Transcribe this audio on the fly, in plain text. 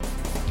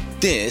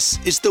This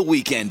is The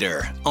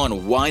Weekender on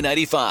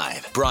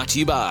Y95, brought to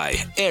you by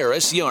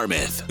Eris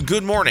Yarmouth.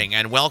 Good morning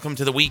and welcome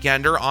to The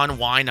Weekender on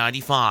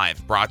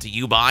Y95, brought to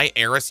you by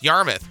Eris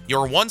Yarmouth,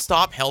 your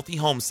one-stop healthy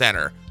home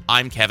center.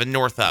 I'm Kevin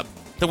Northup.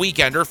 The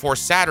Weekender for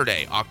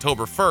Saturday,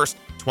 October 1st,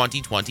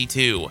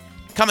 2022.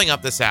 Coming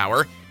up this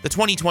hour, the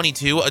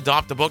 2022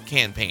 Adopt a Book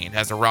campaign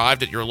has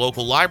arrived at your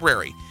local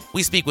library.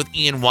 We speak with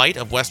Ian White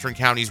of Western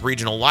Counties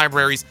Regional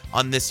Libraries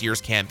on this year's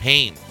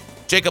campaign.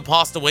 Jacob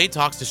Postaway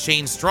talks to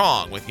Shane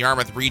Strong with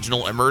Yarmouth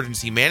Regional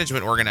Emergency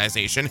Management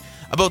Organization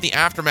about the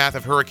aftermath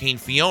of Hurricane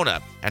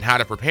Fiona and how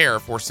to prepare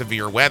for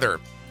severe weather.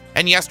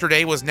 And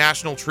yesterday was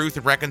National Truth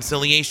and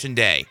Reconciliation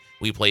Day.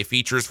 We play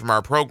features from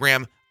our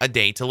program, A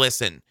Day to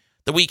Listen.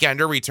 The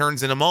Weekender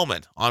returns in a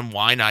moment on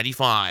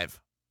Y95.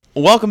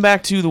 Welcome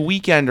back to The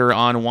Weekender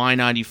on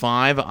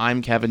Y95.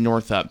 I'm Kevin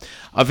Northup.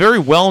 A very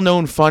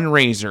well-known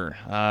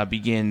fundraiser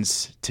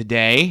begins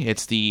today.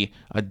 It's the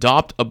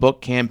Adopt a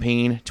Book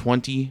campaign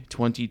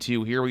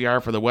 2022. Here we are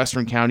for the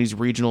Western Counties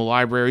Regional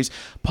Libraries.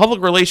 Public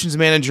Relations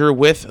Manager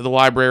with the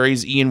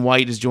libraries, Ian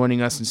White, is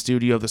joining us in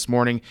studio this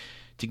morning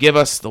to give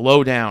us the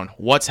lowdown.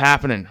 What's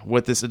happening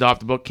with this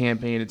Adopt a Book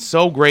campaign? It's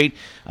so great.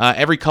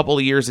 Every couple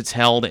of years it's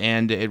held,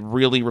 and it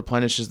really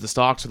replenishes the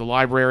stocks of the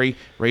library,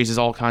 raises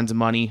all kinds of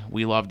money.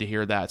 We love to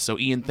hear that. So,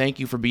 Ian, thank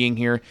you for being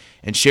here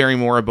and sharing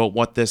more about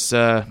what this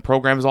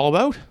program is all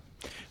about.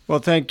 Well,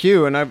 thank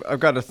you, and I've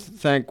got to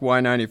thank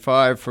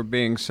Y95 for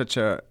being such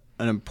an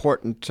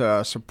important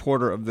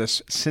supporter of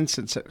this since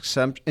its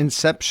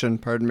inception,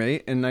 in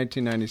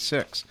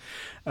 1996.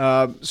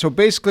 So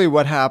basically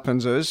what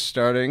happens is,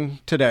 starting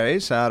today,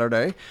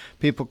 Saturday,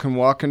 people can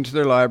walk into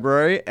their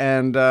library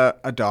and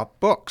adopt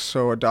books.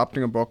 So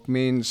adopting a book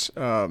means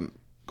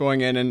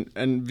going in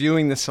and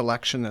viewing the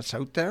selection that's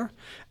out there.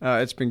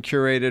 It's been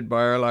curated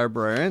by our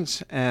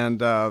librarians, and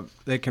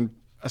they can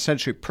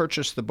essentially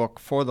purchase the book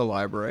for the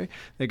library.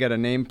 They get a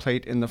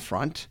nameplate in the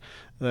front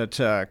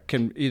that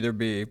can either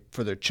be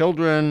for their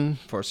children,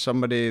 for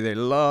somebody they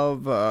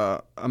love,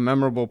 a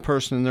memorable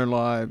person in their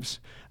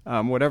lives.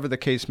 Whatever the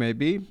case may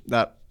be,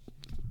 that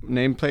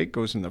nameplate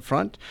goes in the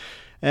front,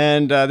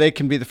 and they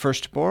can be the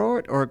first to borrow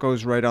it, or it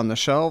goes right on the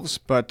shelves.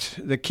 But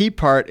the key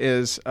part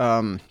is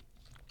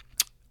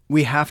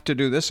we have to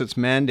do this. It's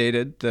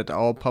mandated that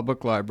all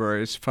public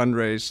libraries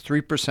fundraise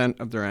 3%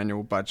 of their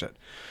annual budget,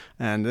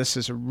 and this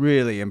is a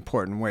really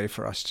important way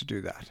for us to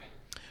do that.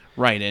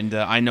 Right, and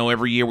I know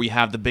every year we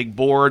have the big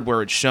board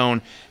where it's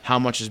shown how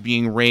much is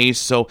being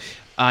raised, so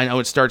I know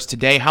it starts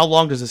today. How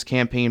long does this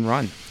campaign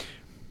run?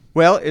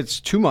 Well, it's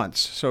 2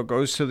 months, so it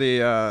goes to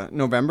the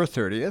November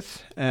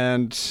 30th,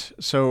 and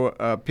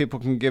so people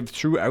can give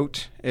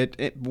throughout.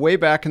 It way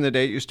back in the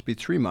day, it used to be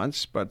 3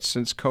 months, but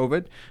since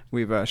COVID,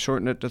 we've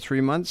shortened it to 3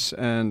 months,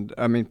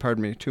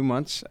 2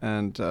 months,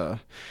 and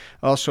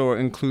also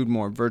include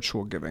more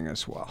virtual giving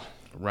as well.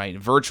 Right,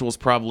 virtual is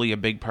probably a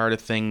big part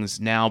of things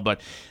now, but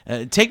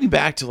take me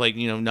back to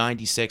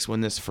 96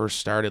 when this first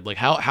started. Like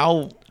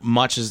how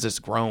much has this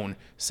grown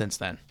since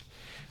then?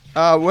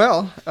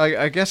 Well,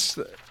 I guess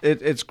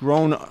it's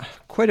grown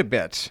quite a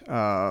bit.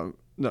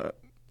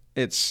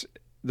 It's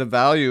the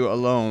value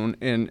alone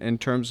in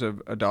terms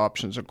of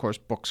adoptions. Of course,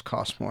 books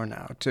cost more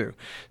now too,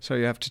 so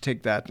you have to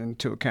take that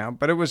into account.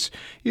 But it was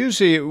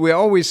usually we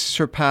always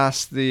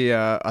surpass the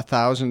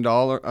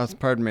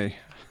 $1,000.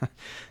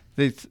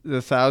 The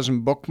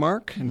 1,000 book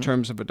mark in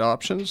terms of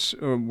adoptions.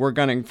 We're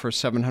gunning for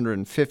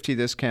 750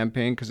 this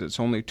campaign because it's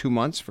only 2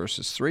 months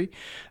versus 3.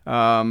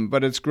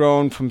 But it's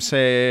grown from,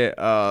 say,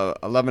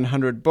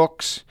 1,100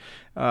 books.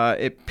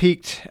 It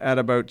peaked at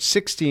about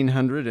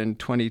 1,600 in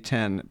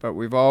 2010, but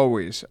we've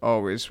always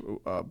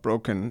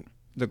broken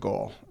the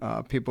goal.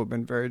 People have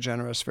been very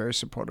generous, very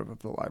supportive of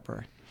the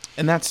library.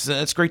 And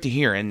that's great to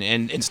hear. And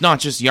it's not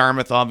just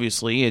Yarmouth,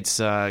 obviously. It's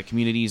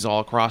communities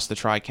all across the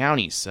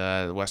Tri-Counties.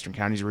 The Western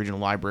Counties Regional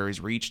Libraries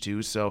reach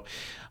to. So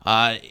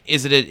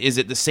is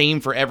it the same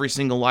for every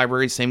single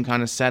library, same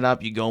kind of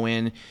setup? You go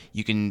in,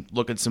 you can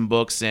look at some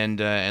books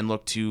and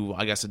look to,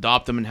 I guess,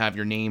 adopt them and have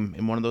your name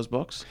in one of those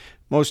books?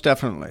 Most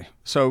definitely.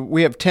 So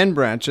we have 10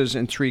 branches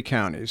in 3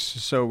 counties.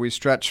 So we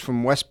stretch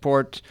from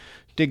Westport,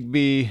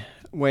 Digby,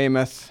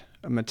 Weymouth,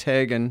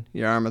 Meteghan,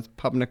 Yarmouth,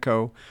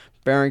 Pubnico,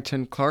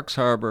 Barrington, Clarks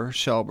Harbour,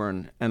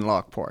 Shelburne, and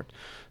Lockport.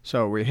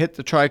 So we hit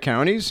the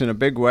Tri-Counties in a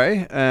big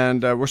way,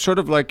 and we're sort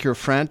of like your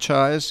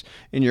franchise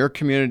in your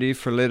community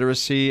for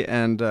literacy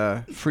and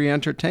free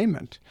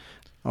entertainment.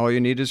 All you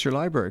need is your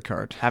library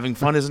card. Having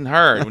fun isn't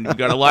hard when you've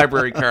got a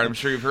library card. I'm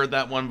sure you've heard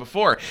that one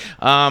before.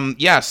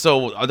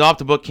 So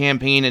Adopt a Book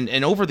campaign,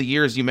 and over the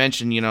years, you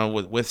mentioned,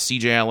 with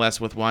CJLS,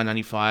 with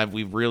Y95,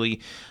 we've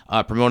really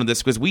promoted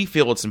this because we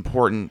feel it's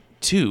important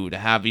to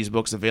have these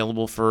books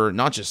available for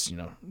not just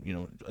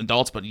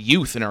adults but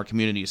youth in our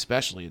community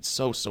especially. It's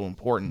so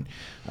important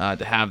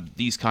to have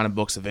these kind of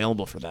books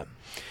available for them.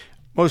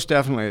 Most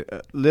definitely.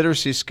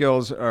 Literacy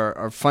skills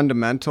are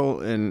fundamental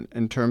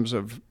in terms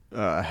of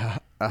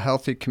a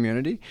healthy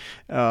community.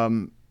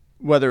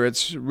 Whether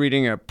it's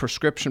reading a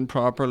prescription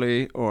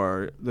properly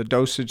or the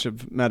dosage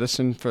of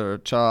medicine for a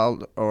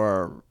child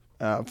or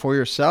for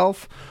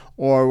yourself,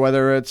 or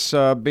whether it's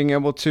being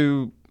able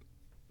to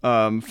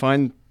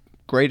find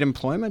great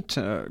employment,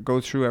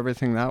 go through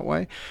everything that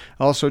way.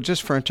 Also,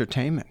 just for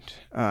entertainment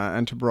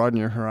and to broaden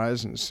your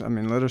horizons. I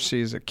mean,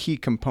 literacy is a key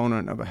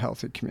component of a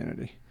healthy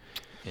community.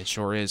 It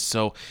sure is.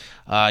 So,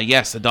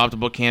 yes, Adopt a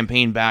Book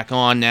campaign back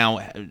on.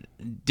 Now,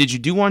 did you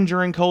do one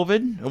during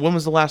COVID? When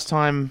was the last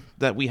time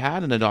that we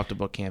had an Adopt a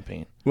Book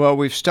campaign? Well,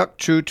 we've stuck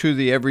true to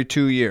the every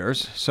 2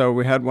 years. So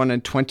we had one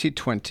in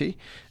 2020,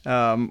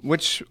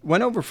 which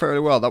went over fairly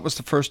well. That was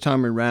the first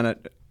time we ran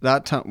it.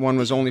 That one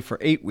was only for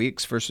 8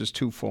 weeks versus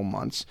 2 full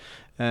months.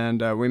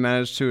 And we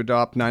managed to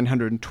adopt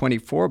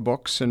 924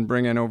 books and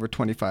bring in over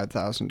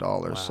 $25,000.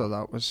 Wow. So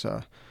that was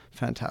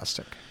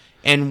fantastic.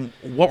 And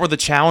what were the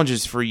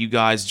challenges for you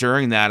guys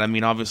during that? I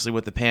mean, obviously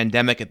with the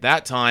pandemic at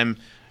that time,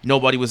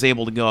 nobody was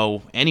able to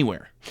go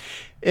anywhere.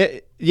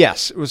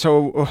 Yes.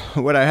 So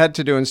what I had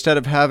to do, instead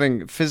of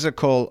having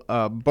physical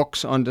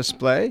books on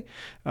display,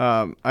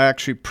 I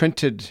actually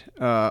printed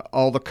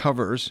all the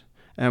covers,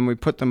 and we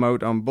put them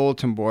out on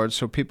bulletin boards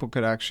so people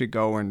could actually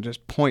go and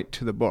just point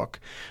to the book.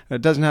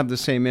 It doesn't have the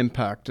same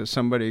impact as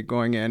somebody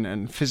going in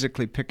and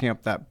physically picking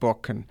up that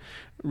book and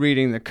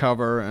reading the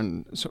cover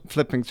and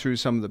flipping through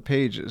some of the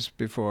pages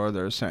before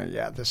they're saying,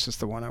 yeah, this is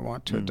the one I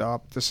want to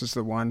adopt. This is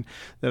the one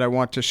that I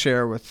want to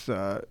share with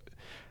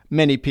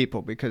many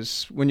people.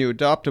 Because when you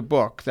adopt a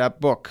book, that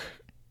book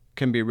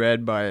can be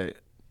read by,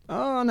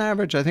 on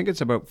average, I think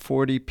it's about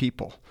 40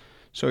 people.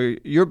 So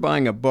you're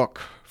buying a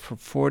book for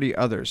 40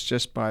 others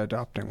just by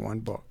adopting one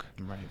book.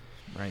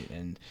 Right.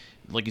 And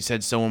like you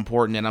said, so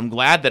important. And I'm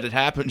glad that it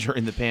happened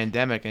during the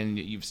pandemic, and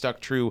you've stuck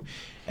true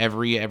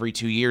every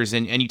 2 years.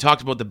 And you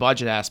talked about the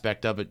budget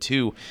aspect of it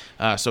too.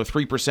 So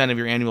 3% of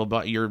your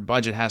annual your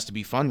budget has to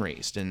be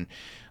fundraised. And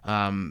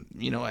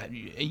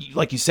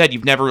like you said,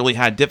 you've never really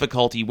had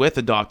difficulty with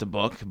Adopt a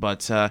Book,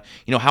 but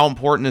how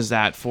important is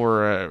that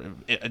for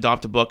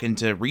Adopt a Book and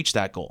to reach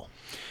that goal?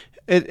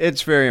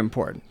 It's very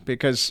important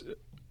because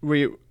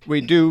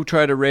we do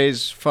try to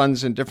raise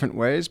funds in different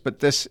ways, but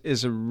this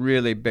is a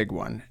really big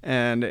one.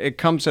 And it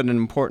comes at an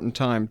important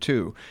time,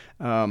 too,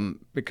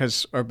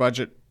 because our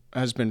budget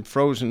has been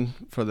frozen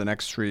for the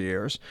next 3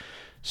 years.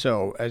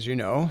 So, as you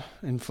know,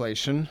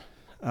 inflation,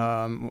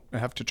 we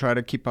have to try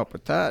to keep up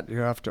with that. You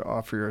have to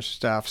offer your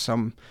staff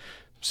some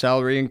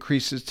salary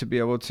increases to be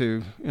able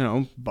to,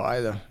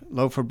 buy the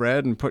loaf of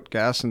bread and put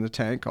gas in the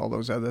tank, all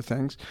those other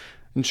things.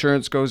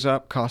 Insurance goes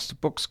up, cost of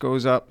books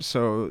goes up,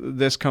 so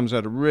this comes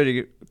at a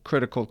really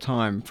critical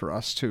time for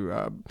us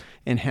to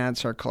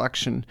enhance our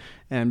collection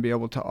and be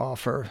able to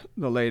offer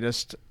the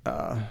latest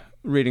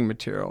reading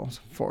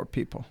materials for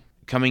people.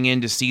 Coming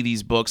in to see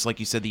these books, like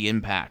you said, the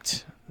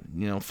impact.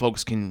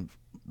 Folks can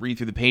read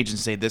through the page and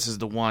say, this is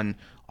the one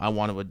I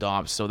want to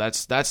adopt. So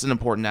that's an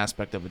important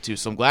aspect of it too.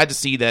 So I'm glad to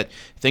see that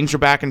things are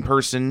back in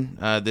person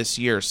this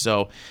year.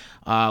 So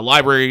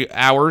library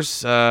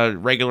hours,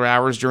 regular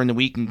hours during the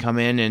week, can come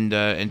in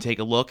and take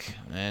a look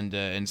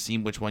and see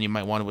which one you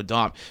might want to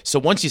adopt. So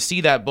once you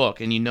see that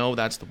book and you know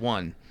that's the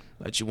one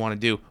that you want to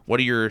do, what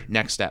are your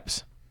next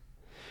steps?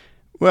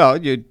 Well,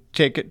 you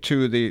take it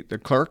to the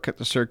clerk at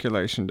the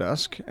circulation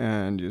desk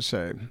and you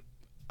say,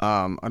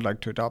 I'd like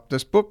to adopt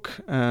this book,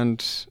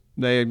 and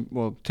they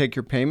will take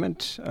your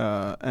payment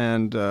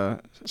and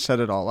set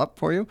it all up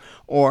for you.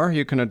 Or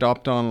you can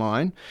adopt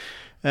online,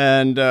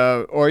 and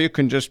or you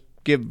can just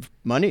give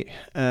money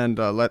and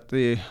let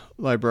the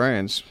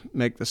librarians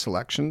make the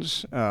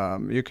selections.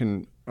 You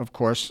can, of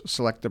course,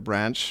 select the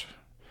branch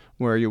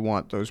where you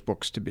want those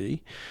books to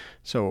be.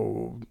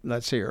 So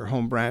let's say your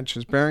home branch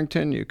is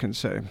Barrington. You can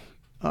say,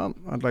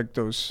 I'd like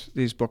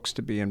these books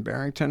to be in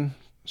Barrington.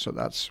 So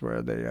that's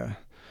where they're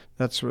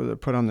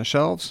put on the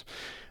shelves.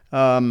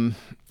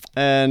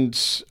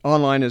 And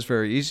online is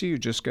very easy. You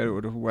just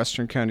go to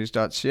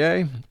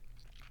westerncounties.ca.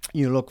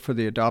 You look for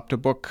the Adopt a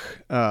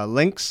Book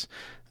links.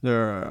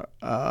 They're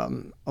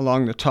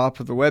along the top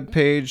of the web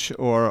page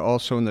or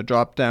also in the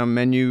drop-down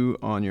menu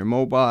on your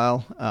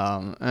mobile,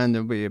 and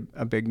there'll be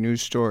a big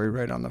news story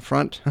right on the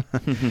front.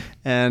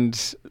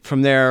 And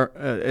from there,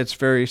 it's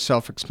very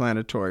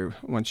self-explanatory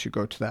once you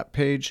go to that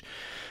page.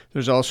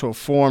 There's also a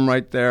form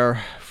right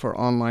there for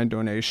online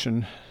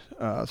donation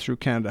through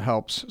Canada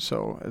Helps.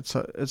 So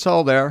it's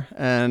all there.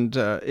 And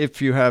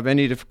if you have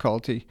any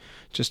difficulty,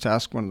 just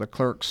ask one of the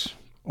clerks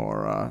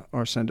or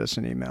send us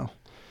an email.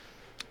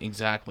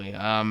 Exactly.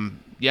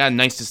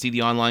 Nice to see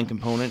the online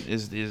component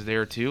is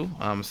there too.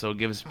 So it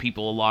gives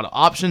people a lot of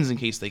options in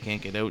case they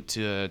can't get out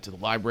to the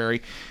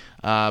library.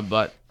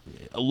 But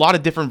a lot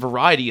of different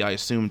variety, I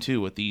assume,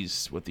 too, with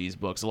these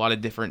books. A lot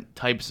of different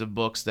types of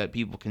books that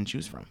people can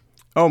choose from.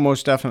 Oh,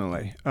 most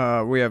definitely.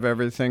 We have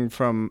everything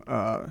from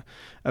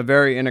a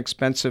very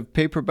inexpensive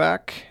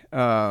paperback,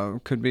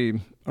 could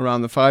be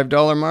around the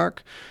 $5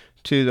 mark,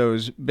 to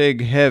those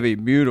big, heavy,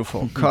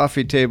 beautiful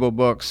coffee table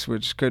books,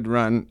 which could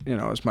run,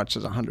 as much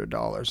as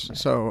 $100.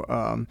 So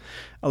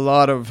a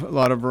lot of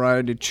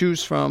variety to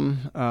choose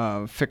from: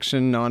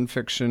 fiction,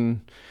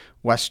 nonfiction,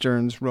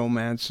 westerns,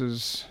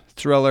 romances,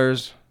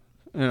 thrillers,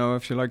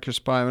 If you like your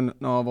spy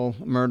novel,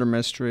 murder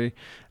mystery,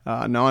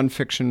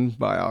 nonfiction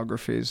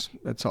biographies,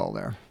 it's all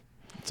there.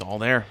 It's all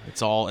there.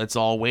 It's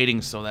all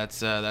waiting. So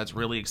that's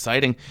really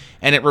exciting,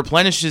 and it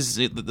replenishes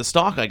the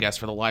stock, I guess,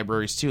 for the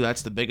libraries too.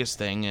 That's the biggest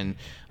thing,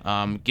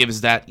 and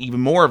gives that even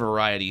more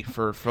variety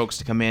for folks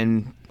to come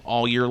in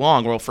all year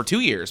long. Well, for 2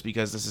 years,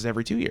 because this is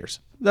every 2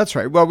 years. That's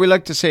right. Well, we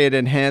like to say it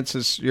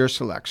enhances your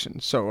selection.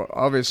 So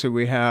obviously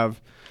we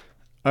have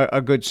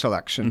a good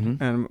selection,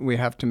 and we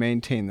have to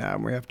maintain that.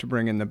 And we have to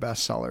bring in the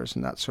best sellers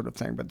and that sort of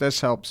thing. But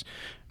this helps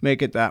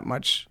make it that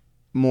much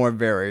more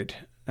varied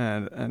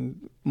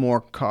and more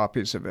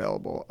copies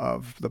available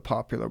of the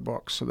popular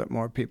books so that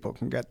more people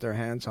can get their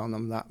hands on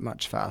them that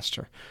much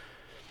faster.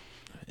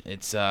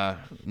 It's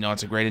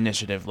it's a great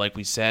initiative. Like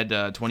we said,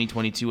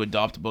 2022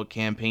 Adopt a Book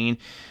campaign.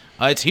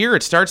 It's here.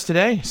 It starts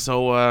today.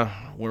 So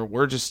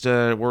we're just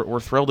we're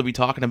thrilled to be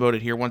talking about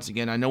it here once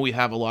again. I know we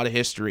have a lot of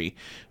history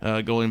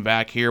going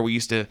back here. We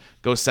used to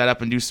go set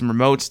up and do some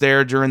remotes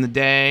there during the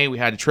day. We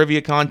had a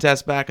trivia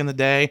contest back in the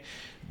day.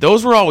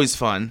 Those were always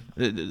fun.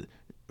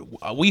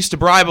 We used to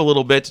bribe a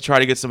little bit to try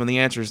to get some of the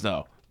answers,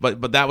 though.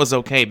 But that was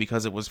okay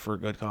because it was for a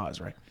good cause,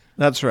 right?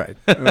 That's right.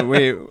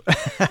 We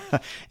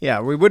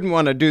wouldn't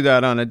want to do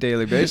that on a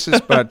daily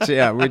basis, but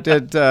we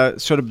did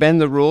sort of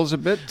bend the rules a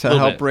bit to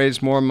help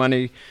raise more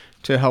money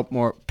to help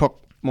put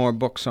more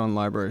books on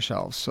library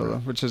shelves,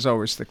 which is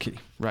always the key.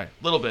 Right,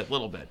 little bit.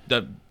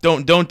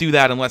 Don't do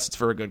that unless it's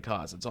for a good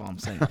cause. That's all I'm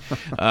saying.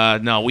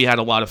 No, we had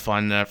a lot of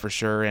fun for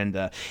sure.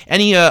 And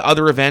any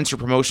other events or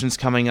promotions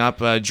coming up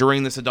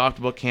during this Adopt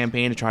a Book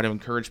campaign to try to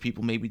encourage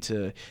people maybe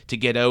to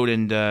get out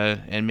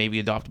and maybe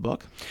adopt a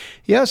book?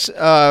 Yes,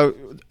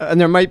 and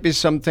there might be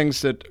some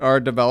things that are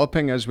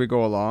developing as we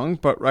go along.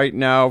 But right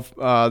now,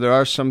 there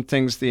are some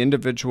things the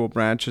individual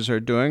branches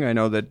are doing. I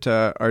know that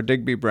our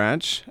Digby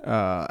branch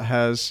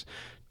has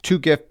 2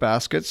 gift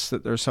baskets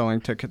that they're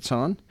selling tickets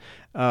on.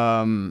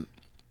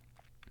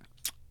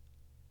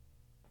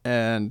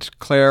 And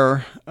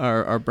Claire,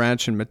 our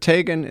branch in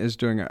Meteghan, is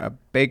doing a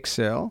bake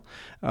sale.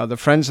 The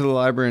Friends of the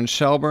Library in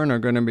Shelburne are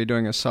going to be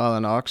doing a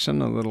silent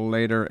auction a little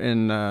later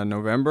in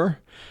November.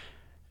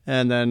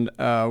 And then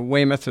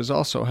Weymouth is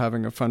also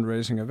having a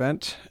fundraising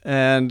event.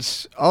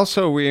 And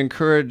also we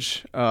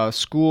encourage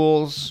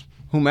schools,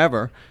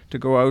 whomever, to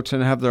go out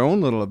and have their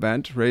own little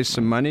event, raise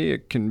some money.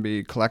 It can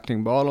be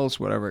collecting bottles,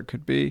 whatever it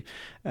could be.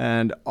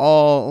 And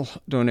all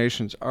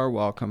donations are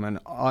welcome. And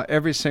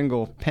every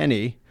single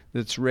penny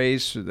that's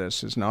raised through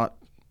this is not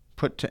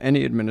put to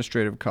any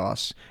administrative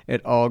costs.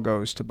 It all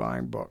goes to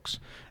buying books.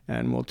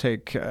 And we'll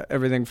take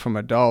everything from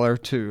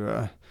 $1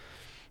 to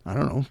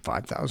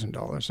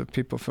 $5,000 if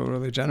people feel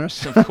really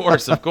generous.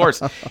 Of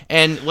course.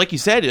 And like you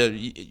said,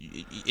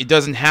 it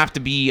doesn't have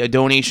to be a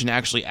donation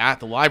actually at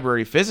the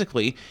library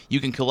physically. You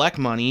can collect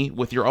money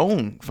with your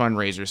own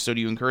fundraisers. So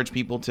do you encourage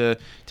people to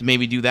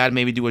maybe do that,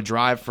 maybe do a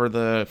drive for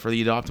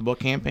the Adopt a Book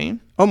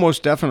campaign? Oh,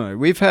 most definitely.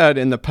 We've had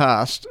in the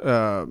past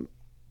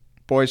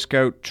Boy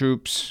Scout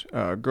troops,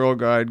 Girl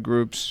Guide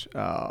groups,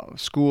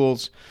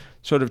 schools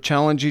sort of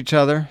challenge each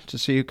other to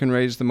see who can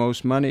raise the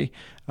most money,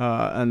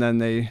 and then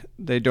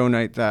they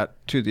donate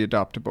that to the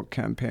Adopt a Book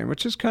campaign,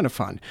 which is kind of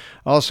fun.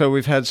 Also,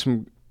 we've had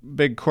some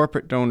big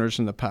corporate donors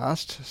in the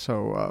past,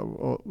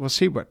 so we'll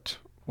see what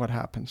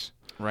happens.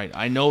 Right.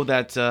 I know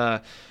that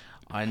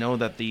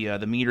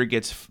the meter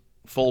gets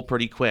full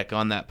pretty quick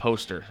on that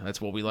poster.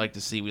 That's what we like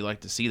to see. We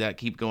like to see that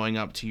keep going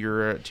up to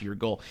your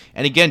goal.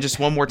 And again, just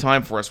one more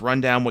time for us, run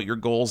down what your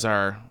goals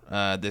are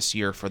this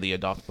year for the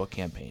Adopt a Book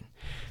campaign.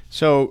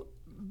 So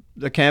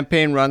the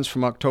campaign runs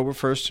from October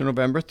 1st to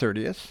November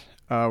 30th.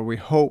 We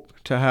hope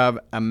to have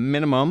a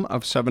minimum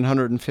of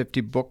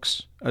 750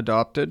 books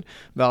adopted,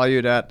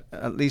 valued at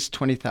least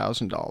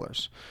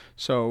 $20,000.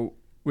 So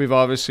we've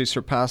obviously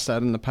surpassed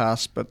that in the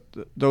past, but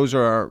those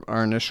are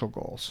our initial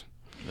goals.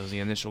 Those are the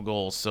initial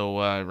goals. So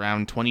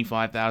around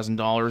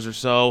 $25,000 or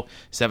so,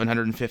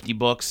 750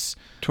 books.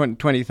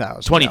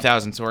 20,000.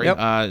 20,000, sorry.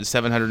 Yep.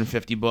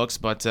 750 books.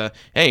 But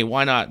hey,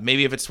 why not?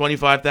 Maybe if it's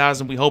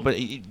 25,000, we hope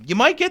you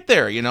might get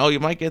there. You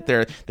might get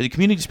there. The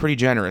community's pretty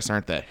generous,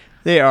 aren't they?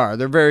 They are.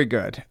 They're very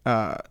good.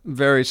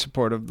 Very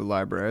supportive of the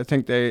library. I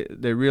think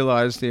they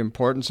realize the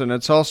importance, and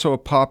it's also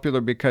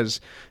popular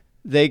because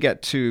they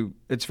get to,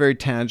 it's very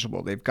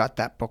tangible. They've got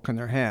that book in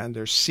their hand.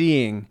 They're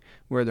seeing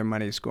where their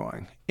money's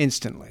going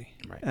instantly.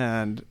 Right.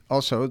 And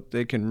also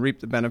they can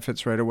reap the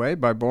benefits right away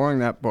by borrowing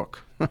that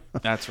book.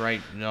 That's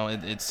right.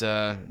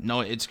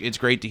 It's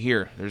great to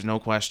hear. There's no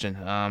question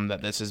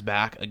that this is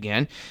back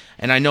again.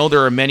 And I know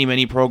there are many,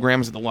 many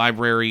programs that the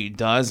library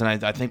does,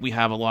 and I think we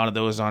have a lot of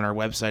those on our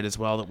website as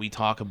well that we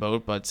talk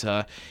about. But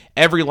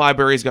every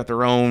library's got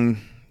their own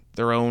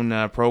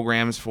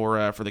programs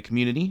for the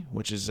community,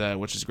 which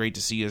is great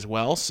to see as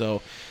well.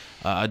 So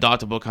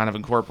Adopt a Book kind of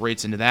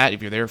incorporates into that.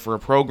 If you're there for a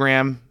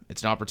program,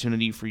 it's an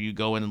opportunity for you to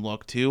go in and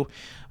look too.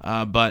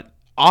 But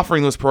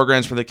offering those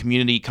programs for the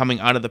community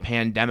coming out of the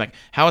pandemic,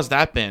 how has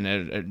that been?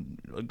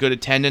 A good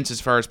attendance as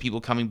far as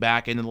people coming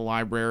back into the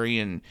library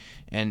and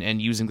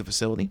using the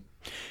facility?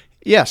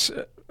 Yes.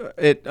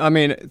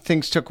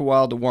 Things took a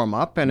while to warm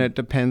up, and it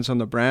depends on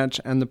the branch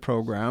and the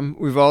program.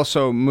 We've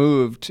also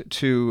moved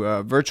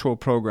to virtual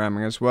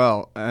programming as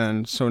well,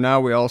 and so now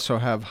we also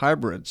have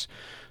hybrids.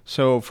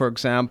 So, for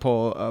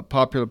example, a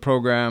popular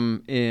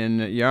program in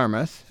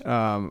Yarmouth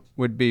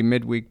would be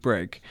midweek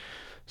break.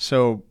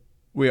 So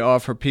we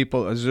offer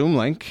people a Zoom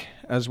link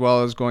as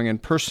well as going in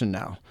person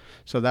now.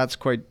 So that's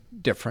quite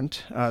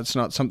different. It's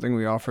not something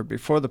we offered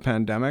before the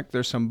pandemic.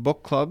 There's some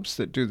book clubs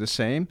that do the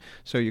same.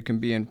 So you can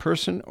be in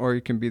person or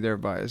you can be there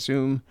via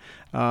Zoom.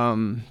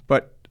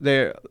 But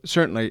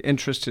certainly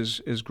interest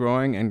is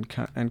growing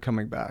and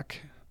coming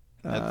back.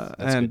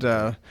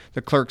 The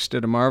clerks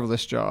did a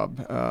marvelous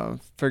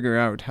job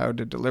figuring out how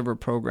to deliver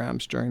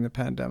programs during the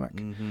pandemic.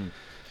 Mm-hmm.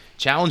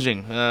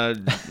 Challenging,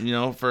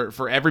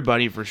 for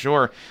everybody for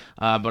sure.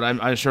 But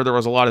I'm sure there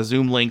was a lot of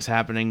Zoom links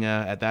happening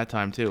at that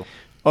time too.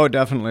 Oh,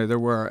 definitely there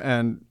were,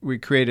 and we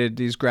created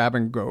these grab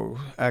and go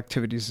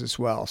activities as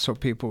well. So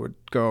people would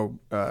go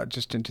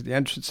just into the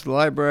entrance of the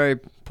library,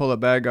 pull a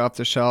bag off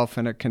the shelf,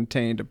 and it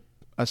contained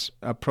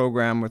a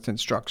program with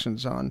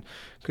instructions on,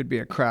 could be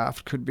a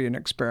craft, could be an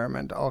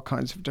experiment, all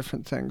kinds of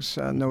different things,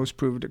 and those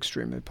proved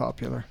extremely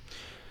popular.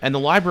 And the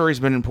library's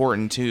been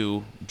important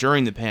too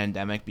during the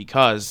pandemic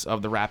because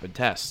of the rapid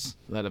tests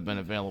that have been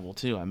available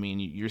too. I mean,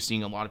 you're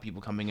seeing a lot of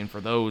people coming in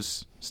for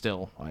those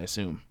still, I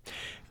assume.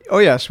 Oh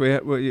yes,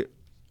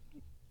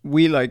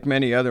 we like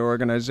many other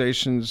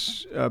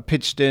organizations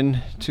pitched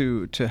in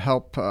to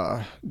help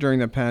during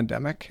the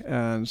pandemic,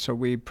 and so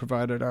we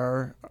provided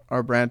our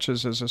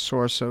branches as a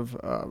source of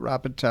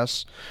rapid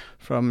tests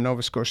from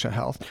Nova Scotia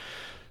Health.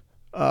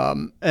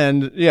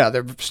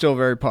 They're still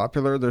very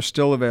popular. They're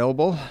still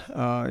available.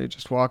 You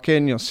just walk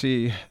in, you'll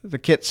see the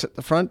kits at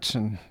the front,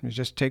 and you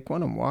just take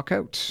one and walk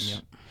out.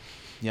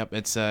 Yep.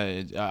 It's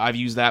I've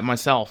used that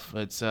myself.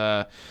 It's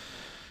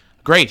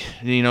great.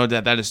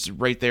 That is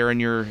right there in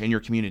your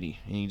community,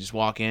 and you just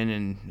walk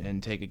in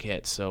and take a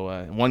kit.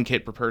 So one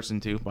kit per person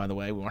too, by the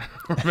way. We want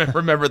to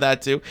remember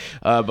that too.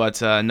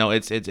 No,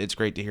 it's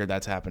great to hear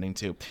that's happening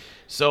too.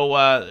 So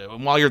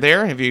while you're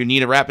there, if you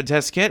need a rapid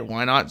test kit,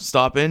 why not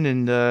stop in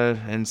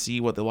and see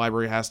what the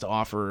library has to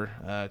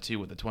offer too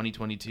with the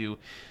 2022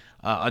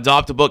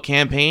 Adopt a Book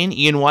campaign.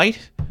 Ian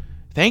White,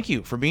 thank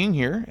you for being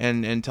here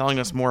and telling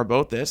us more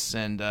about this.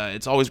 And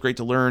it's always great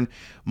to learn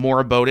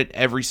more about it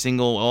every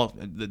single,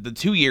 the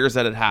 2 years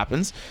that it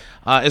happens.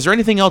 Is there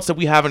anything else that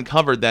we haven't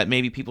covered that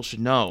maybe people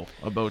should know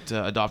about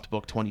Adopt a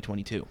Book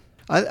 2022?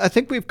 I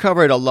think we've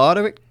covered a lot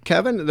of it,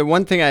 Kevin. The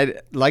one thing I'd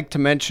like to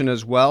mention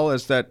as well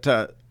is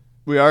that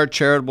we are a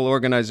charitable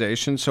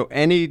organization, so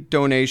any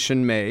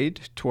donation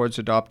made towards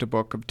Adopt a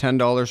Book of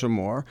 $10 or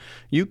more,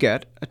 you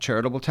get a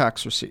charitable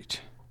tax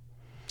receipt.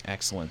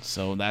 Excellent.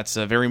 So that's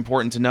very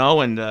important to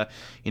know, and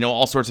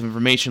all sorts of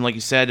information, like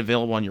you said,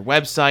 available on your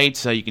website.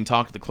 So you can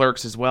talk to the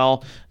clerks as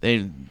well.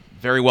 They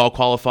very well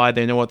qualified.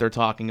 They know what they're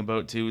talking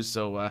about too.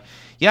 So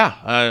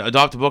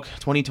Adopt a Book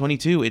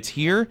 2022. It's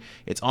here.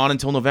 It's on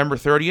until November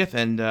 30th,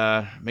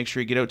 and make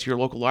sure you get out to your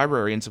local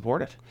library and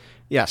support it.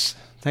 Yes.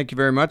 Thank you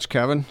very much,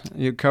 Kevin.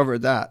 You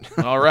covered that.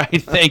 All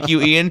right. Thank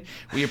you, Ian.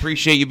 We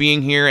appreciate you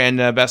being here, and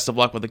best of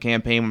luck with the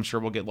campaign. I'm sure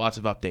we'll get lots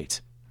of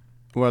updates.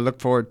 Well, I look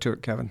forward to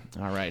it, Kevin.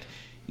 All right.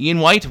 Ian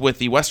White with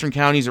the Western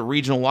Counties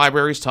Regional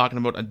Libraries talking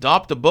about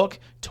Adopt a Book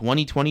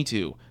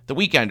 2022. The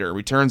Weekender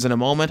returns in a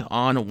moment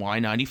on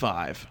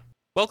Y95.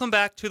 Welcome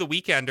back to The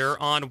Weekender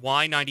on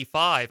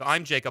Y95.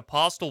 I'm Jacob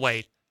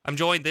Postlethwaite. I'm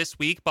joined this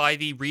week by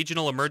the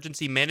Regional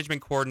Emergency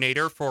Management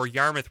Coordinator for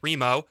Yarmouth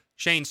Remo,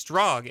 Shane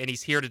Strong, and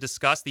he's here to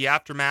discuss the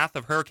aftermath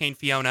of Hurricane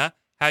Fiona,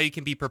 how you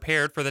can be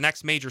prepared for the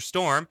next major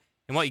storm,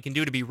 and what you can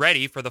do to be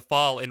ready for the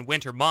fall and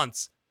winter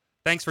months.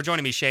 Thanks for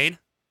joining me, Shane.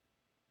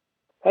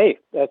 Hey,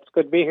 that's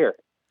good to be here.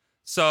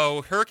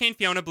 So Hurricane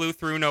Fiona blew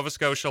through Nova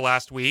Scotia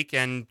last week,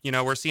 and,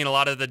 we're seeing a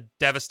lot of the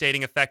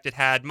devastating effect it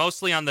had,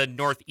 mostly on the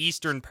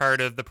northeastern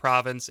part of the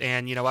province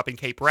and, up in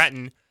Cape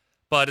Breton.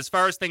 But as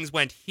far as things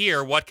went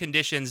here, what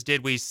conditions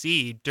did we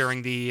see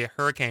during the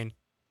hurricane?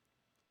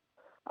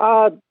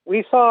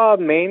 We saw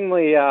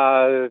mainly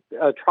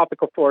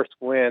tropical force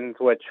winds,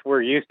 which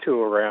we're used to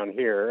around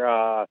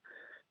here.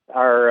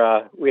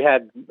 We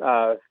had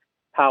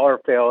power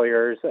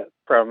failures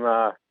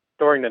from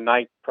during the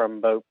night from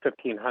about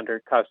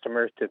 1,500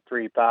 customers to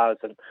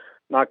 3,000.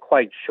 Not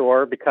quite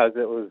sure because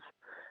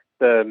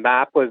the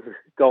map was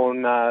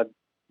going.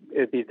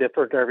 It'd be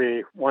different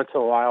every once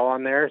in a while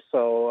on there,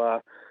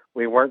 so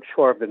we weren't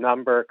sure of the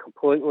number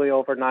completely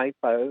overnight.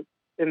 But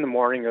in the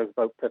morning, it was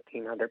about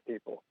 1,500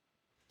 people.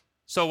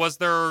 So was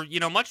there,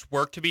 much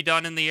work to be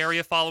done in the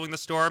area following the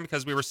storm?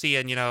 Because we were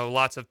seeing,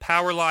 lots of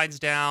power lines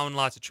down,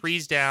 lots of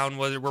trees down.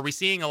 Were we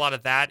seeing a lot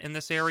of that in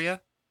this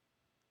area?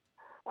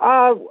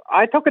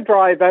 I took a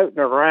drive out and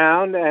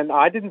around, and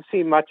I didn't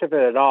see much of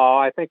it at all.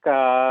 I think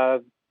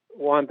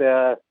one of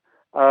the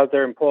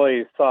other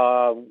employees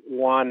saw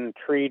one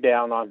tree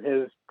down on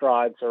his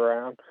drives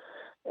around.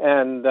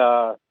 And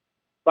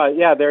but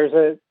yeah, there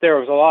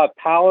was a lot of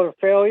power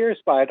failures,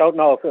 but I don't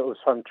know if it was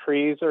from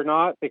trees or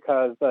not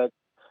because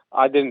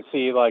I didn't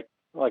see like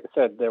I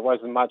said, there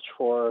wasn't much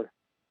for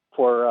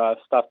for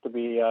stuff to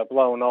be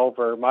blown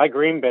over. My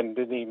green bin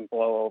didn't even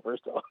blow over,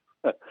 so.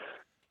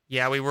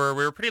 Yeah, we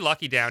were pretty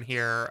lucky down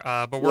here.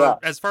 But Yeah.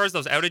 as far as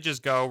those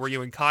outages go, were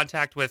you in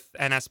contact with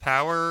NS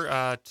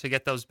Power to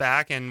get those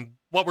back? And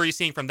what were you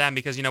seeing from them?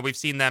 Because, we've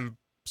seen them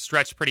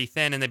stretched pretty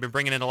thin and they've been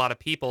bringing in a lot of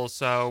people.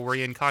 So were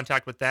you in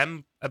contact with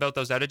them about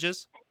those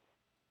outages?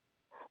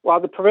 Well,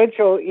 the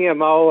provincial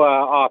EMO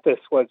office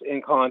was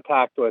in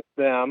contact with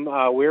them.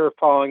 We were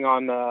following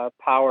on the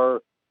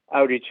power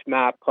outage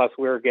map, plus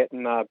we were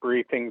getting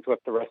briefings with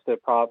the rest of the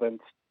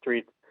province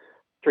three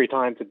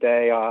times a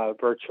day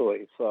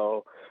virtually.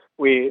 So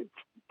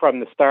from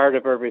the start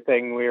of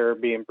everything, we were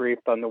being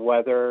briefed on the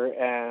weather,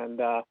 and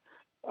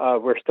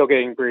we're still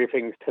getting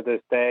briefings to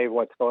this day,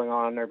 what's going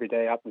on every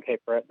day up in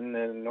Cape Breton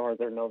and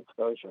northern Nova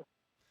Scotia.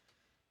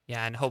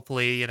 Yeah, and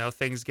hopefully,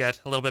 things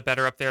get a little bit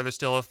better up there. There's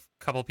still a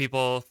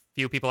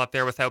few people up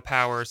there without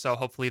power, so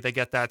hopefully they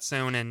get that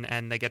soon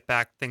and they get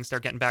back, things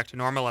start getting back to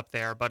normal up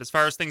there. But as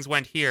far as things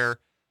went here,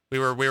 we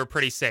were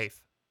pretty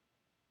safe.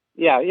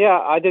 Yeah,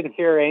 I didn't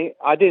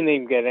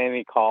even get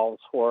any calls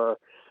for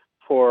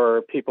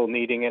people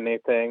needing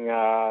anything.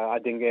 I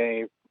didn't get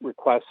any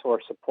requests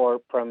for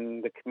support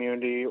from the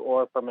community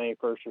or from any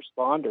first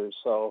responders.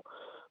 So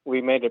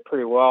we made it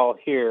pretty well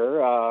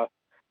here.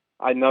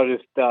 I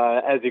noticed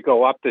as you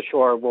go up the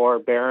shore more,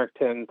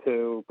 Barrington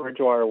to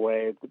Bridgewater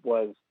Way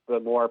was the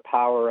more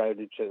power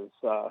outages.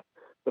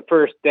 The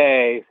first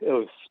day it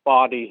was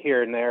spotty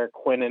here and there.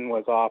 Quinnen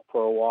was off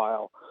for a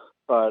while,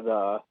 but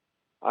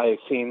I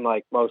seen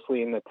like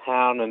mostly in the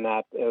town, and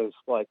that it was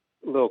like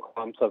little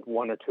clumps of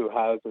one or two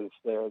houses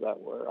there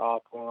that were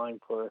offline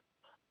for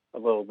a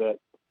little bit.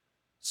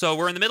 So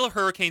we're in the middle of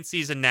hurricane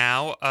season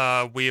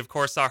now. We, of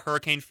course, saw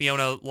Hurricane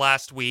Fiona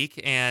last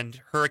week, and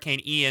Hurricane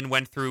Ian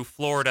went through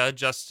Florida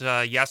just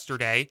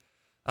yesterday.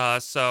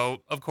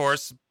 So, of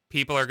course,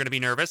 people are going to be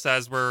nervous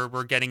as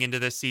we're getting into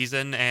this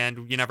season,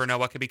 and you never know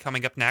what could be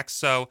coming up next.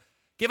 So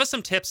give us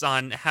some tips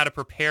on how to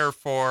prepare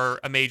for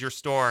a major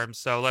storm.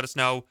 So let us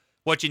know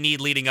what you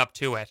need leading up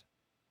to it.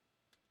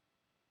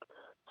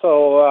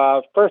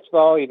 So first of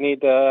all, you need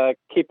to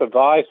keep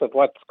advised of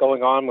what's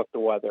going on with the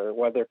weather.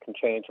 Weather can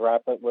change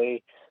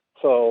rapidly,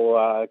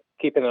 so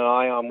keeping an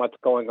eye on what's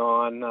going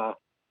on.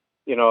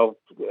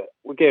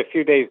 We get a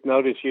few days'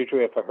 notice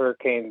usually if a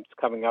hurricane's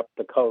coming up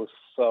the coast.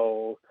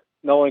 So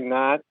knowing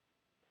that,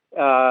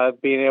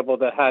 being able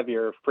to have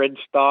your fridge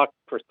stocked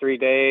for 3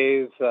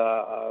 days,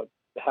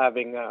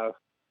 having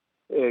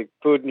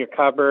food in your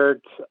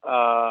cupboards,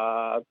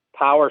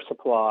 power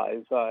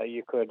supplies.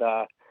 You could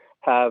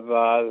have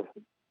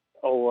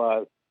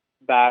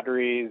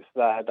batteries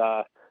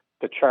that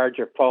to charge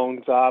your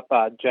phones up,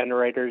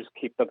 generators,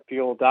 keep them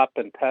fueled up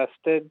and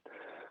tested.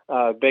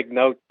 Big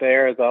note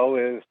there, though,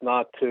 is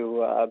not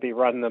to be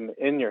running them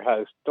in your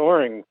house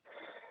during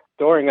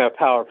a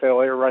power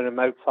failure. Run them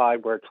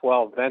outside where it's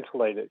well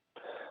ventilated.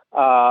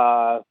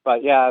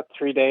 But yeah,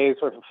 3 days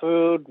worth of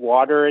food,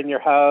 water in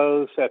your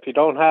house. If you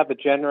don't have a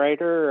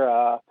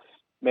generator,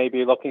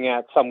 maybe looking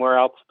at somewhere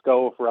else to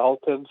go with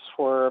relatives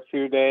for a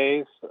few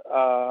days.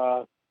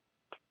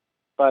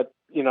 But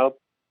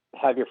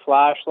have your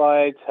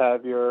flashlights,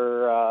 have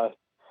your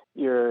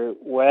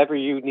whatever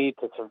you need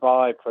to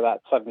survive for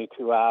that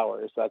 72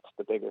 hours. That's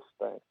the biggest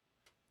thing.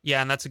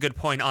 Yeah, and that's a good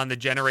point on the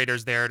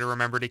generators there to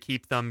remember to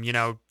keep them,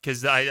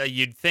 because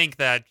you'd think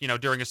that,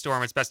 during a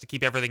storm it's best to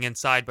keep everything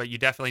inside, but you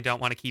definitely don't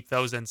want to keep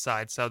those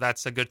inside. So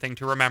that's a good thing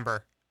to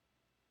remember.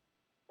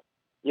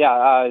 Yeah,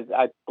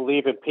 I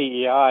believe in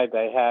PEI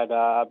they had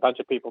a bunch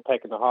of people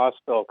taken to the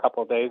hospital a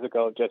couple of days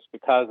ago just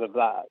because of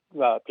that.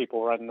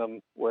 People running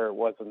them where it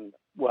wasn't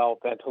well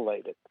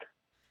ventilated.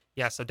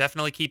 Yeah, so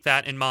definitely keep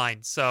that in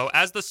mind. So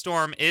as the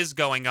storm is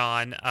going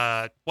on,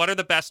 what are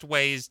the best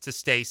ways to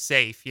stay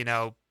safe,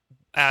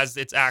 as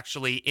it's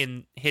actually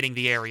hitting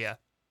the area?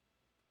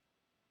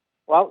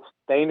 Well,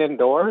 staying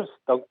indoors.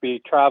 Don't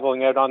be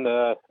traveling out on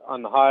the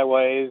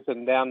highways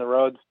and down the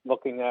roads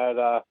looking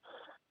at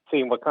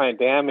seeing what kind of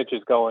damage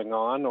is going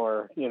on,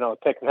 or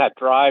taking that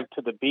drive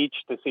to the beach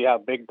to see how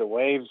big the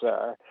waves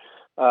are.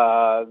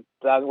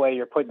 That way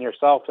you're putting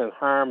yourself in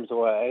harm's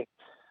way.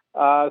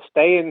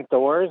 Stay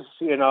indoors,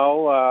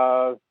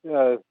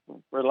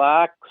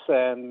 relax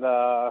and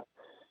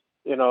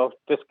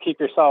just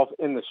keep yourself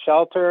in the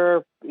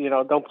shelter.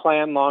 Don't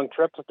plan long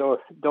trips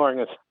during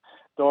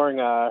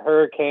a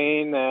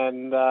hurricane,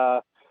 and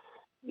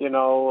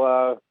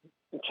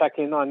check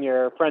in on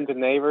your friends and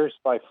neighbors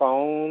by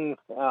phone.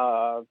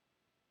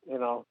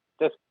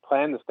 Just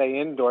plan to stay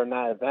indoor in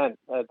that event.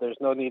 There's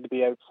no need to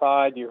be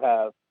outside. You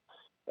have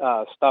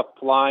stuff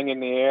flying in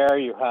the air.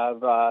 You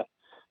have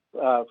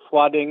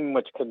flooding,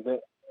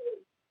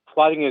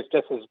 flooding is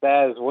just as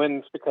bad as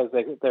winds because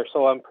they're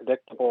so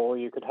unpredictable.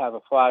 You could have a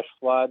flash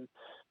flood,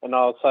 and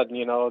all of a sudden,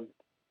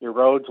 your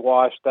road's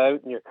washed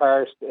out and your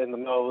car's in the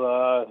middle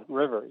of the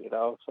river.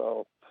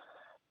 So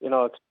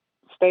it's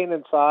staying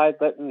inside,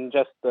 letting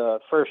just the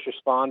first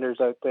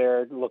responders out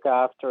there look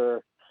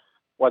after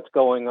what's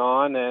going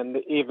on, and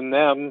even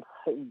them,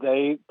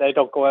 they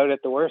don't go out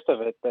at the worst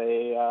of it.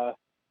 They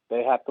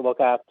they have to look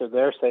after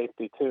their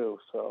safety too.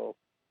 So.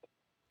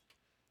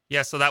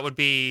 Yeah, so that would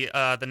be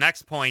the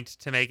next point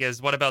to make is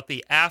what about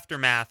the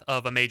aftermath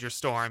of a major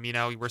storm? You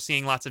know, we're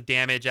seeing lots of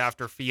damage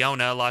after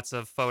Fiona, lots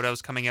of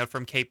photos coming out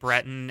from Cape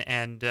Breton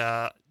and,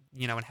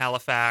 in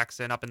Halifax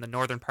and up in the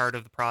northern part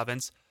of the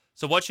province.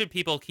 So what should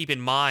people keep in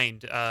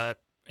mind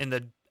in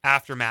the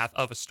aftermath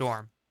of a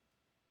storm?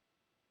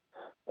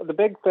 The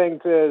big thing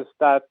is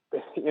that,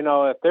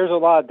 if there's a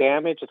lot of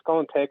damage, it's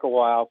going to take a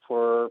while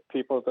for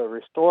people to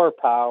restore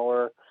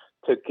power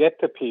to get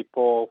to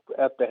people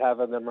if they have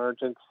an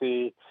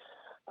emergency,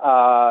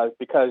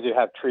 because you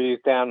have trees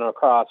down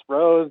across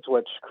roads,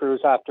 which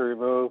crews have to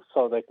remove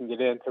so they can get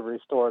in to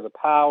restore the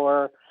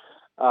power.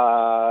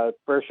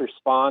 First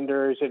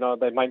responders,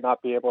 they might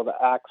not be able to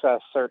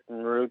access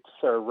certain routes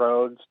or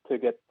roads to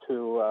get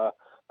to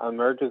an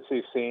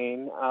emergency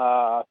scene.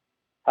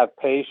 Have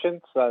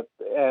patience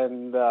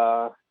and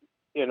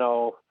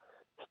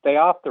stay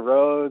off the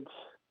roads.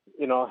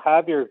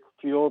 Have your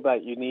fuel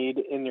that you need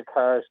in your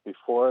cars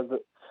before the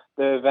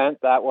event.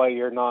 That way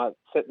you're not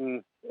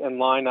sitting in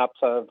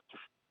lineups of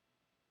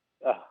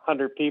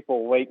 100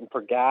 people waiting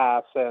for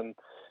gas, and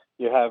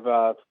you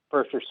have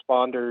first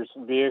responders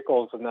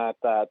vehicles and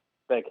that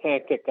they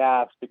can't get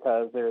gas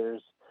because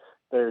there's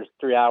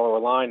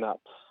 3-hour lineups.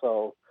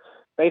 So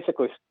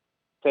basically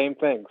same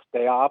thing.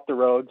 Stay off the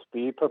roads,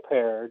 be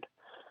prepared.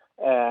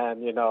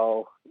 And you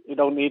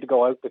don't need to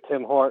go out to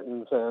Tim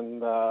Hortons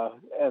and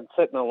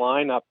sit in a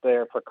line up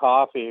there for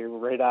coffee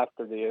right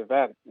after the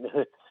event.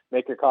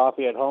 Make your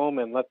coffee at home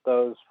and let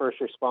those first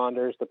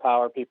responders, the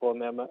power people,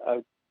 and them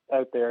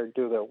out there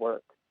do their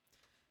work.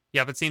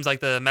 Yeah, but it seems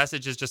like the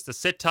message is just to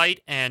sit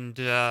tight and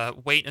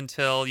wait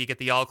until you get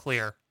the all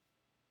clear.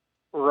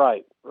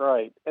 Right.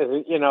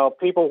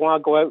 People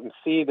want to go out and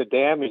see the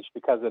damage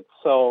because it's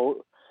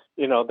so,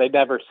 they've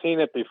never seen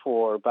it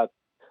before, but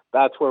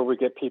that's where we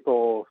get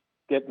people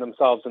getting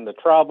themselves into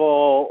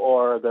trouble,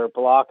 or they're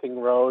blocking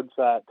roads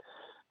that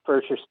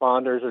first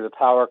responders or the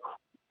power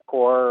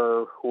corps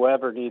or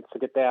whoever needs to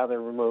get down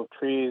and remove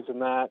trees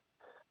and that.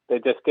 They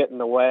just get in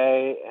the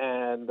way,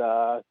 and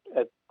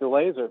it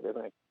delays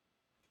everything.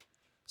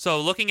 So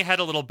looking ahead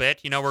a little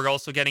bit, we're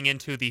also getting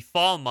into the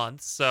fall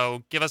months.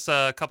 So give us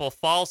a couple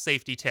fall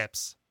safety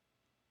tips.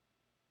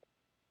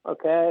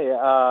 Okay.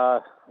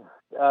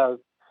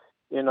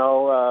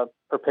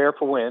 Prepare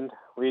for wind.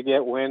 We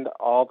get wind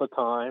all the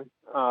time.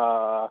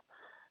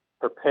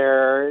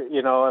 Prepare,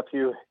 if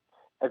you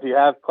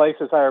have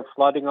places that are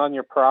flooding on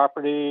your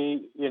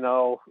property,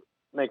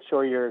 make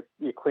sure you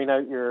clean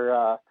out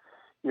your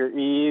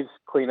eaves,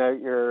 clean out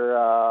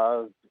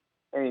your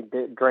any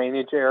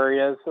drainage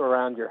areas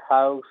around your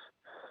house.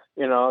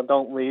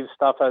 Don't leave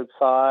stuff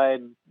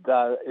outside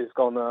that is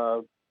going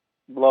to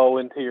blow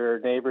into your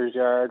neighbor's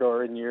yard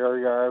or in your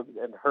yard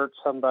and hurt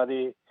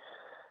somebody.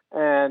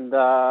 And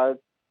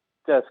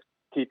just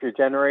keep your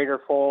generator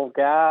full of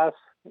gas,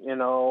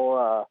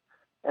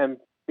 and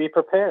be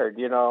prepared.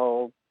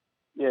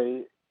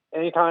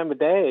 Any time of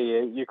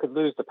day, you could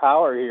lose the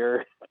power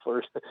here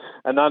for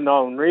an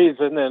unknown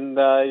reason,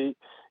 and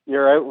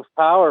you're out with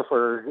power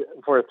for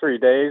 3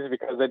 days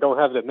because they don't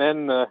have the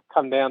men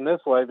come down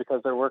this way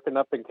because they're working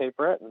up in Cape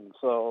Breton.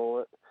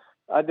 So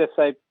I just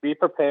say be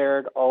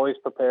prepared, always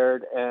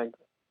prepared, and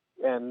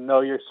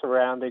know your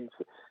surroundings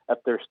if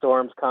there's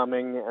storms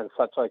coming and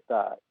such like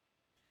that.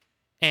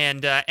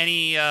 And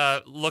any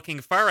looking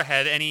far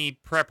ahead, any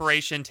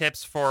preparation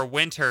tips for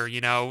winter?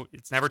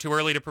 It's never too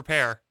early to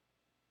prepare.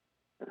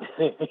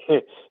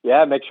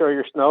 Yeah, make sure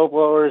your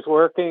snowblower is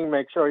working.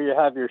 Make sure you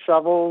have your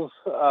shovels.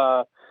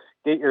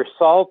 Get your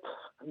salt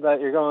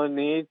that you're going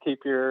to need.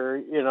 Keep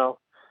your,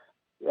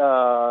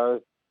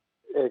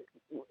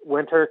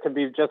 winter can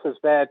be just as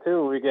bad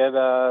too. We get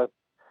a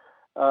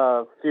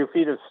few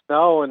feet of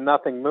snow and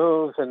nothing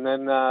moves, and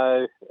then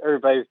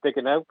everybody's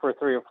digging out for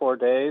 3 or 4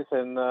 days,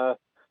 and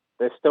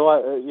they still,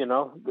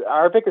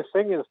 our biggest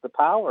thing is the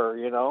power.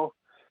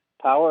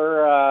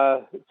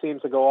 Power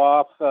seems to go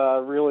off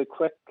really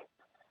quick,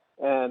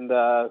 and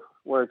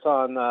where it's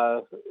on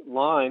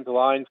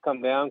lines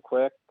come down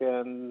quick,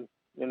 and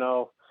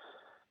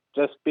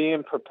just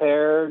being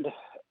prepared,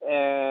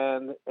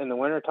 and in the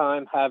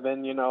wintertime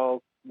having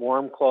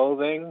warm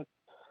clothing,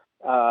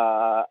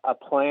 a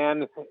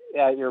plan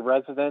at your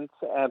residence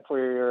and for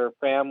your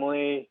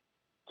family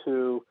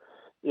to,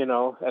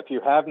 if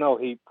you have no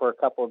heat for a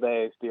couple of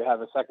days, do you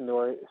have a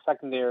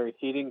secondary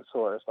heating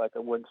source like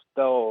a wood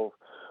stove,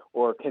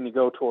 or can you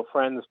go to a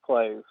friend's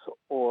place,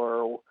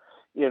 or,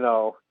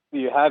 do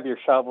you have your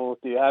shovels?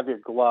 Do you have your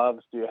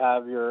gloves? Do you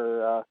have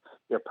your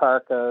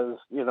parkas?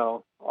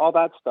 All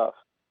that stuff.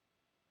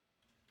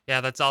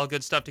 Yeah, that's all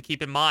good stuff to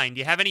keep in mind. Do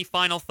you have any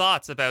final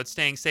thoughts about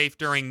staying safe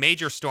during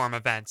major storm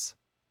events?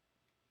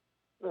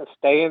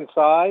 Stay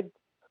inside.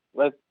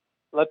 Let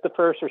the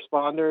first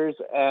responders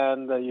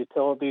and the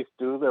utilities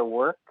do their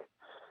work.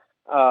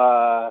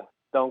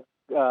 Don't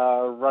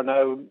run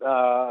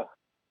out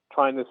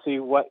trying to see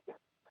what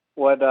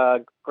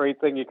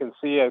great thing you can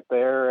see out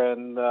there,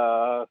 and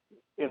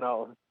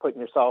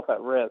putting yourself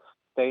at risk.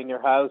 Stay in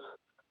your house.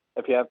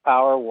 if you have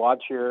power,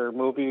 watch your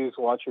movies,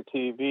 watch your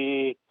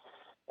TV,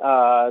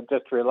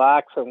 just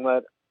relax and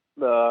let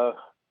the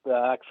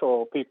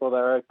actual people that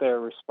are out there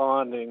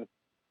responding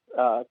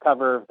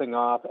cover everything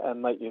off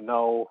and let you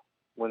know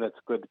when it's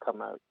good to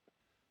come out.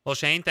 Well,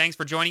 Shane, thanks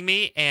for joining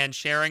me and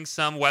sharing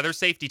some weather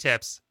safety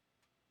tips.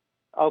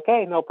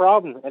 Okay, no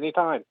problem.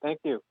 Anytime.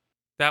 Thank you.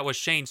 That was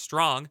Shane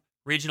Strong,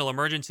 Regional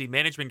Emergency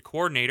Management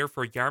Coordinator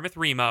for Yarmouth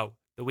Remo.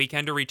 The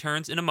Weekender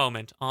returns in a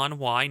moment on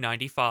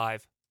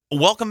Y95.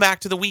 Welcome back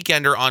to The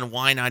Weekender on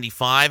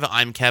Y95.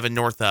 I'm Kevin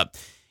Northup.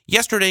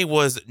 Yesterday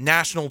was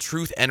National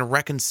Truth and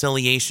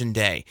Reconciliation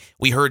Day.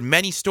 We heard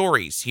many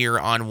stories here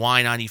on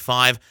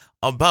Y95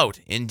 about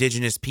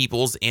Indigenous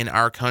peoples in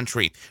our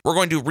country. We're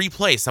going to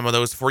replay some of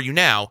those for you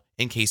now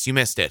in case you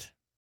missed it.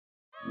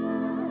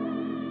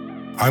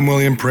 I'm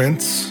William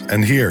Prince,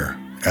 and here,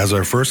 as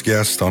our first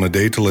guest on A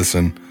Day to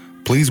Listen,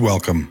 please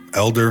welcome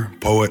elder,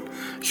 poet,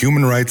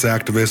 human rights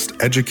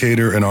activist,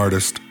 educator, and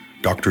artist,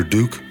 Dr.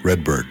 Duke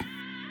Redberg.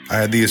 I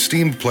had the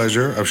esteemed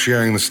pleasure of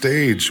sharing the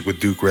stage with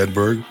Duke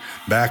Redberg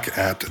back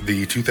at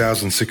the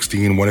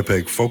 2016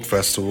 Winnipeg Folk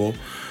Festival,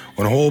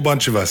 when a whole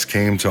bunch of us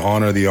came to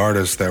honor the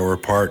artists that were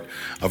part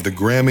of the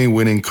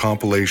Grammy-winning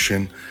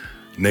compilation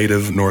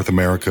Native North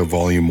America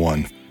Volume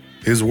 1.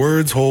 His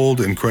words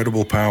hold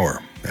incredible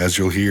power, as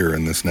you'll hear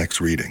in this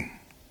next reading.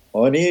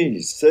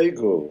 Ani,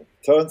 Sego,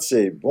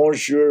 Tanse,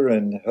 bonjour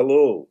and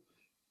hello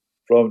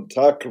from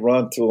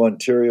Takaranto,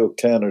 Ontario,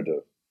 Canada.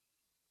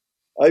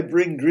 I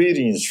bring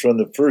greetings from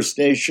the First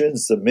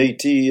Nations, the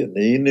Métis, and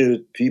the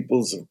Inuit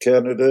peoples of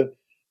Canada,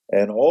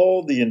 and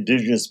all the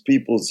Indigenous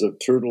peoples of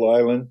Turtle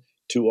Island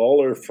to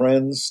all our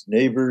friends,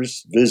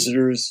 neighbors,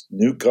 visitors,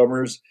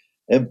 newcomers,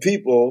 and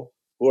people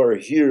who are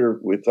here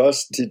with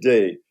us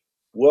today.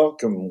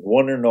 Welcome,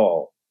 one and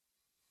all.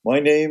 My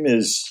name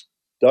is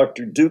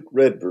Dr. Duke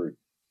Redberg.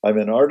 I'm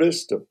an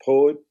artist, a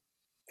poet,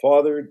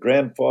 father,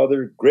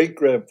 grandfather,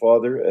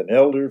 great-grandfather, and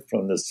elder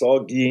from the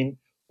Saugeen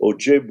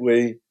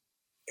Ojibwe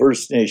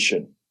First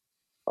Nation.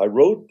 I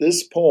wrote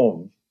this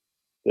poem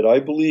that I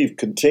believe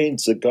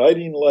contains a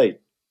guiding light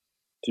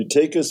to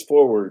take us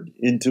forward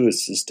into a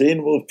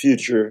sustainable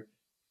future,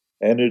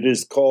 and it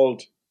is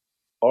called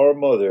Our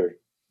Mother,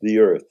 the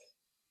Earth.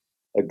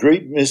 A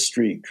great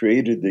mystery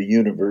created the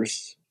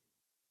universe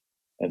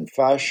and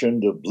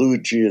fashioned a blue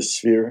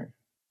geosphere,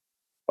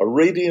 a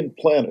radiant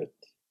planet,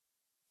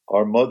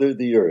 our Mother,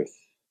 the Earth,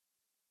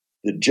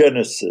 the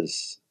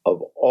genesis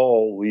of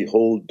all we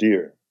hold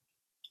dear.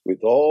 With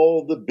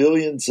all the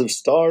billions of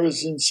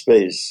stars in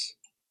space,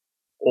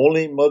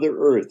 only Mother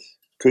Earth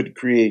could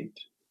create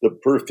the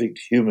perfect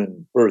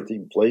human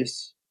birthing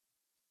place.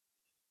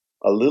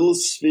 A little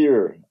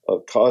sphere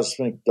of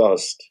cosmic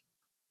dust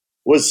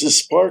was the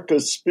spark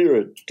of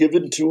spirit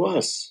given to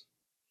us.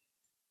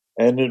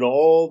 And in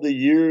all the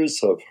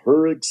years of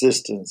her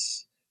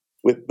existence,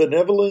 with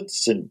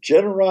benevolence and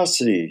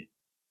generosity,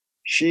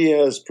 she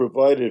has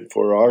provided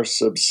for our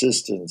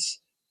subsistence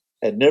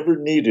and never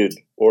needed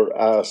or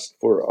asked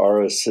for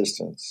our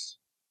assistance.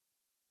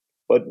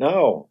 But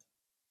now,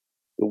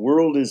 the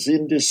world is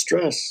in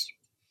distress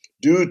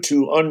due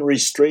to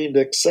unrestrained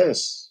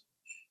excess.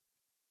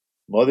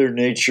 Mother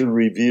Nature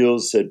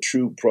reveals that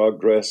true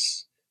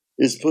progress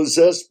is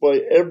possessed by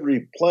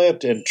every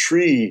plant and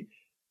tree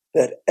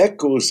that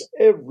echoes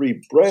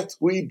every breath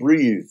we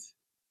breathe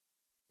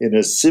in a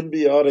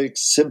symbiotic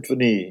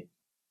symphony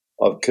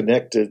of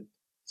connected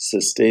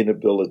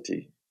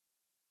sustainability.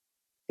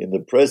 In the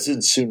present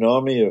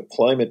tsunami of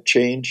climate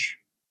change,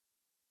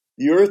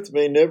 the Earth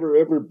may never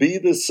ever be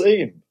the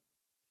same.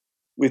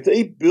 With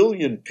 8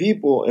 billion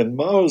people and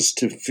mouths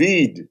to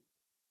feed,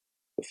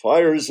 the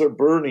fires are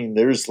burning,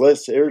 there's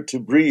less air to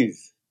breathe.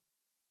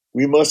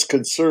 We must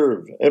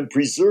conserve and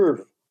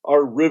preserve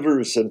our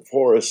rivers and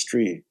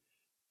forestry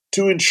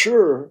to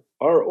ensure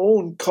our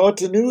own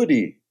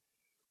continuity.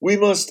 We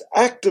must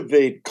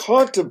activate,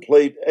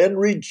 contemplate, and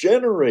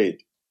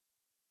regenerate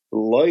the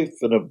life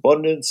and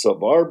abundance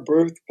of our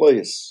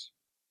birthplace.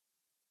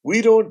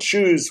 We don't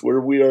choose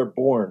where we are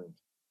born.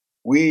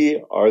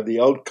 We are the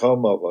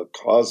outcome of a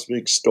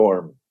cosmic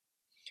storm.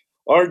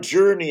 Our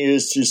journey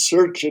is to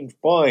search and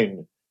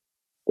find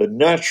the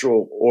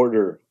natural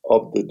order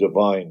of the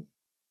divine.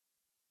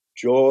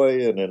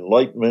 Joy and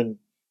enlightenment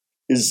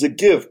is the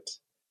gift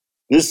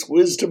this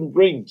wisdom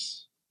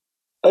brings.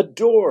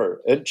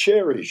 Adore and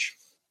cherish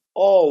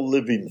all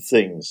living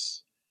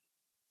things.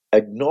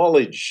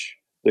 Acknowledge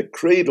the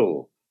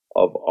cradle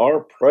of our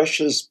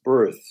precious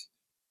birth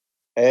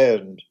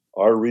and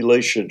our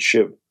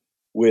relationship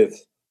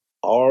with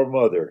our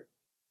Mother,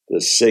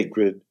 the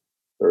sacred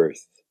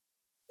Earth.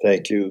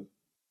 Thank you,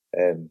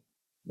 and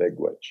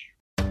Miigwech.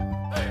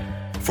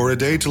 For A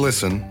Day to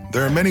Listen,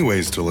 there are many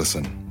ways to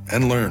listen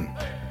and learn.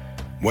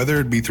 Whether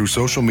it be through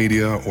social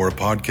media or a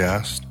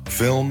podcast,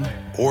 film,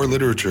 or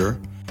literature,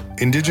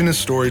 Indigenous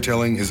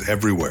storytelling is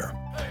everywhere.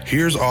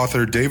 Here's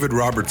author David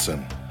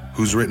Robertson,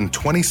 who's written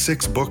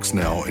 26 books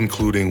now,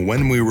 including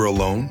When We Were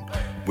Alone,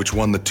 which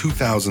won the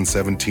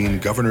 2017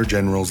 Governor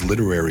General's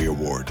Literary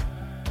Award.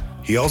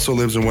 He also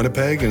lives in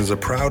Winnipeg and is a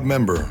proud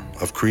member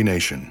of Cree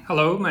Nation.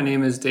 Hello, my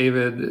name is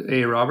David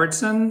A.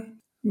 Robertson.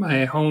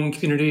 My home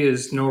community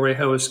is Norway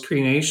House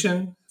Cree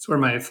Nation. It's where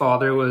my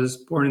father was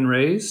born and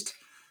raised.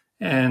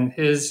 And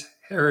his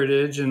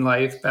heritage and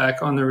life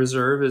back on the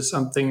reserve is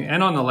something,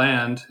 and on the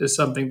land, is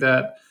something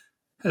that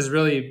has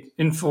really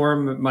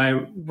informed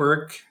my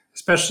work,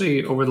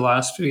 especially over the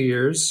last few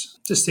years.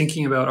 Just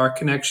thinking about our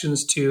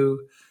connections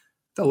to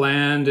the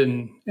land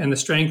and the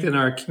strength in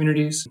our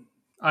communities.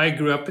 I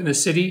grew up in the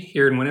city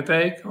here in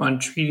Winnipeg on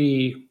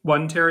Treaty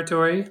 1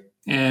 territory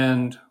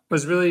and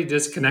was really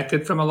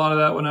disconnected from a lot of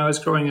that when I was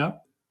growing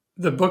up.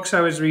 The books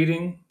I was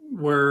reading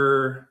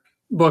were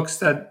books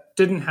that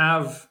didn't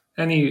have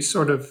any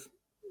sort of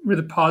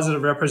really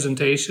positive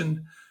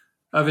representation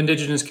of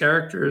Indigenous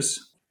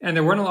characters. And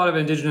there weren't a lot of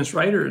Indigenous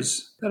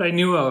writers that I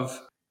knew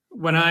of.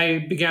 When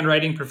I began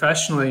writing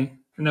professionally,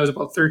 and that was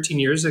about 13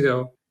 years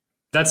ago,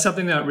 that's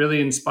something that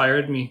really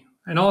inspired me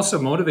and also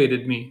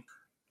motivated me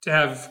to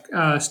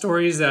have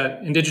stories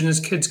that Indigenous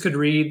kids could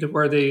read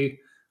where they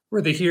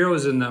were the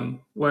heroes in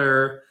them,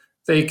 where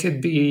they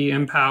could be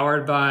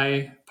empowered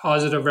by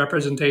positive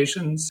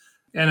representations.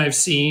 And I've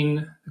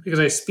seen, because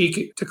I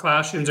speak to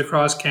classrooms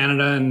across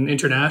Canada and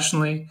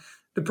internationally,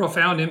 the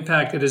profound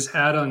impact it has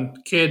had on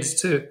kids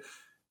to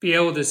be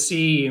able to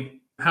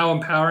see how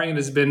empowering it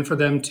has been for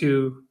them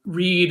to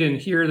read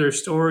and hear their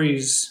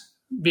stories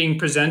being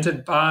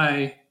presented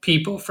by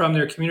people from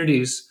their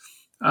communities.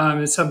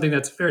 It's something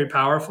that's very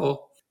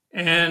powerful.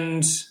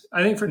 And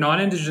I think for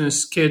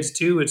non-Indigenous kids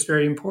too, it's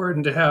very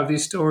important to have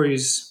these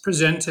stories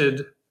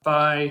presented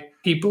by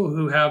people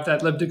who have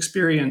that lived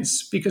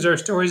experience, because our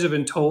stories have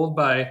been told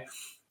by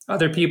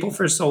other people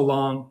for so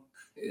long.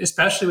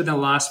 Especially within the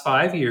last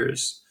 5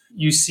 years,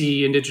 you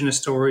see Indigenous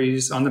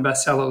stories on the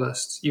bestseller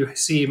list. You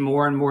see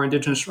more and more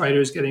Indigenous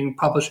writers getting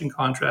publishing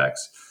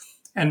contracts.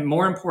 And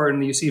more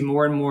importantly, you see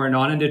more and more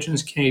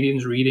non-Indigenous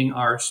Canadians reading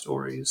our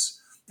stories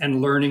and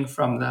learning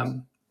from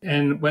them.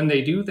 And when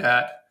they do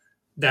that,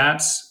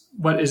 that's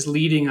what is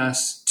leading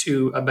us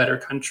to a better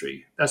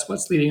country. That's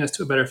what's leading us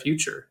to a better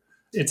future.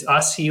 It's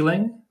us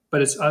healing,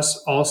 but it's us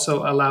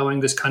also allowing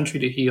this country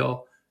to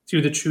heal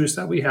through the truths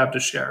that we have to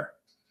share.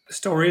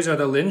 Stories are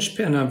the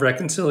linchpin of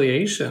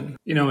reconciliation.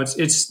 You know,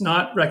 it's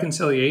not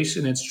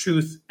reconciliation, it's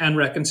truth and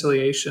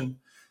reconciliation.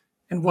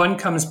 And one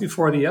comes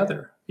before the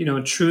other. You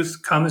know,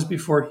 truth comes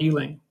before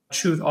healing.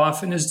 Truth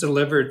often is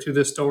delivered through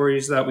the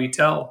stories that we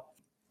tell.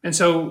 And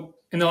so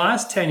in the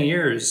last 10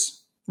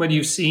 years, what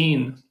you've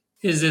seen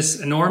is this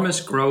enormous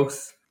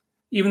growth,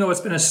 even though it's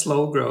been a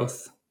slow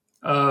growth,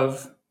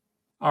 of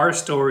our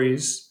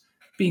stories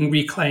being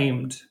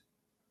reclaimed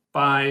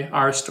by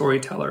our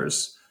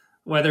storytellers,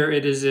 whether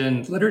it is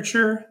in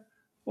literature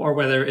or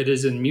whether it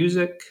is in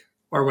music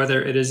or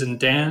whether it is in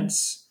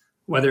dance,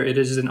 whether it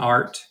is in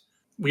art.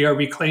 We are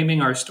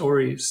reclaiming our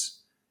stories.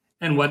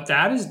 And what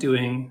that is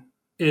doing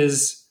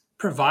is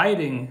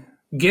providing,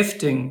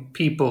 gifting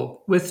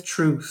people with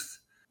truth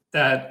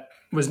that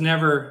was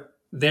never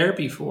there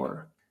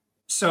before.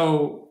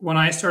 So when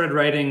I started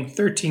writing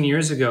 13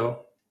 years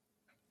ago,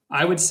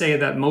 I would say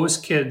that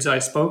most kids I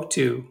spoke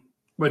to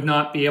would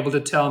not be able to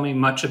tell me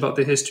much about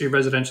the history of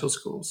residential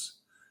schools.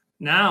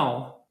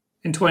 Now,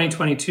 in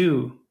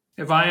 2022,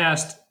 if I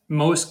asked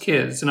most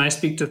kids, and I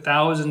speak to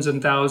thousands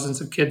and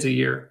thousands of kids a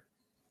year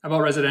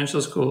about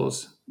residential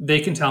schools, they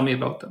can tell me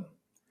about them.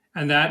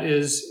 And that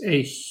is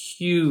a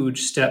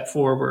huge step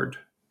forward.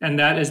 And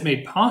that is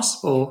made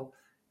possible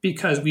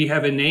because we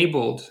have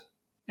enabled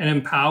and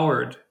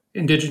empowered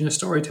Indigenous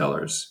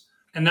storytellers.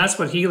 And that's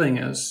what healing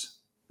is.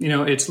 You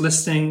know, it's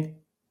listening,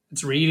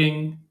 it's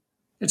reading,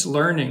 it's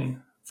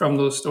learning from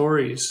those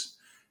stories.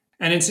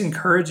 And it's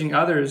encouraging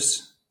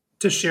others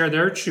to share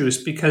their truths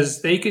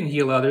because they can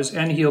heal others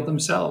and heal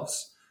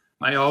themselves.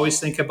 I always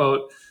think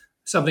about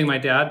something my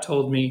dad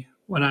told me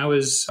when I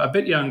was a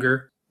bit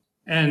younger.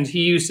 And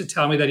he used to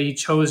tell me that he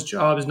chose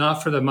jobs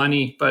not for the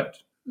money, but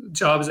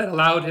jobs that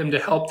allowed him to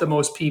help the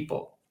most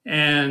people.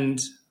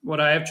 And what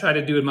I have tried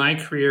to do in my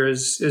career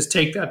is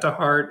take that to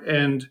heart,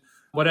 and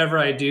whatever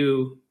I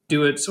do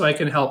it so I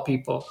can help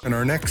people. And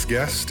our next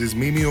guest is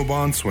Mimi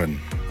O'Bonswin,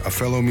 a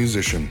fellow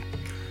musician.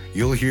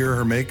 You'll hear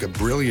her make a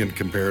brilliant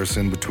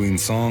comparison between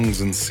songs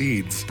and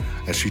seeds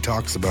as she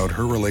talks about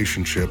her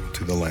relationship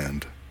to the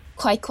land.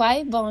 Kwai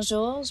kwai,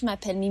 bonjour, je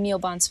m'appelle Mimi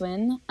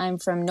O'Bonswin. I'm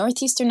from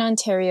northeastern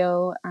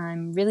Ontario.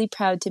 I'm really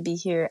proud to be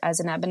here as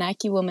an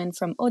Abenaki woman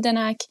from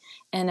Odanak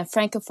and a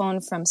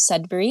francophone from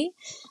Sudbury.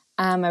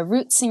 I'm a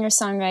root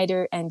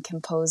singer-songwriter and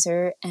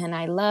composer, and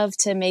I love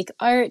to make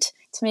art,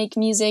 to make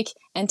music,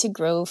 and to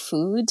grow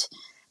food.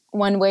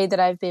 One way that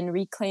I've been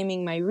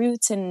reclaiming my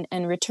roots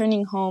and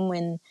returning home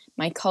when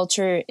my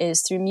culture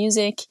is through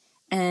music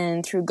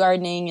and through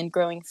gardening and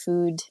growing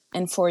food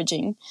and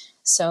foraging.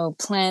 So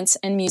plants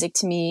and music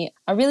to me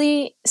are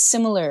really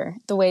similar,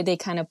 the way they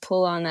kind of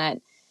pull on that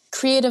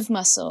creative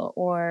muscle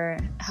or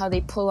how they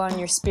pull on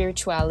your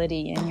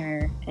spirituality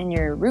and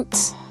your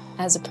roots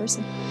as a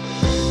person.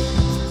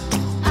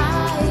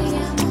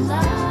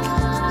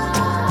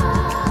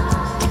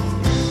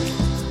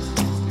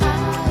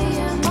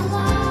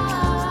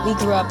 We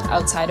grew up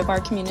outside of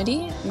our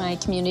community. My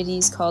community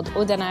is called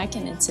Odanak,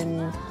 and it's in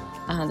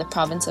the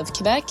province of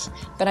Quebec,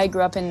 but I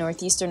grew up in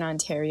northeastern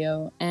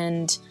Ontario,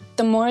 and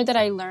the more that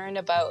I learned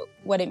about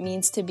what it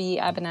means to be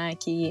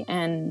Abenaki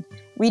and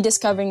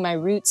rediscovering my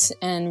roots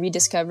and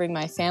rediscovering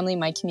my family,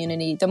 my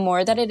community, the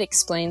more that it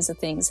explains the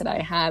things that I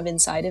have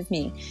inside of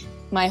me.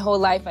 My whole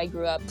life I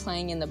grew up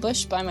playing in the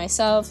bush by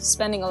myself,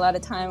 spending a lot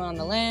of time on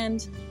the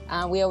land.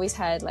 We always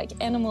had like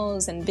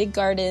animals and big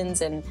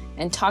gardens and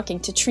talking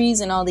to trees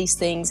and all these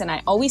things, and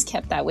I always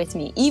kept that with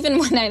me, even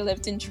when I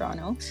lived in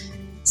Toronto.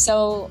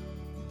 So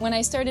when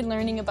I started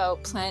learning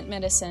about plant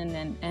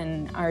medicine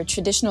and our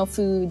traditional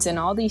foods and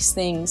all these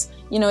things,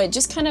 it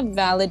just kind of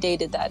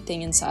validated that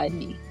thing inside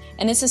me.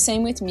 And it's the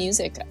same with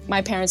music.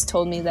 My parents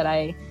told me that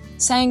I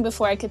sang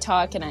before I could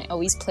talk, and I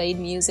always played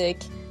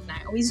music. And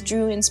I always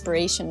drew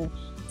inspiration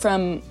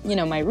from,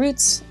 my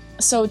roots.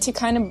 So to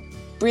kind of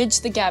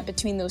bridge the gap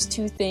between those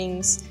two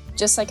things,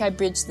 just like I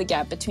bridged the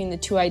gap between the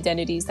two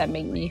identities that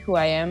make me who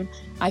I am,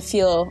 I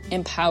feel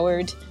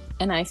empowered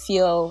and I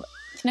feel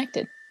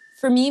connected.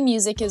 For me,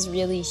 music is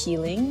really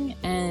healing,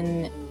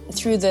 and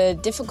through the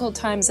difficult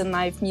times in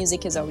life,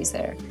 music is always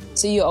there.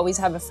 So you always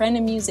have a friend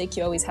in music,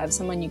 you always have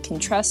someone you can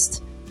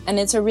trust, and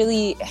it's a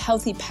really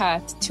healthy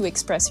path to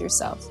express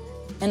yourself.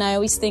 And I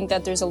always think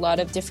that there's a lot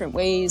of different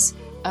ways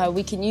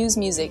we can use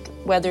music,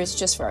 whether it's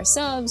just for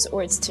ourselves,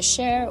 or it's to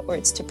share, or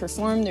it's to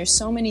perform. There's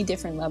so many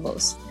different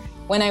levels.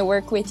 When I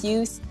work with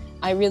youth,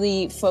 I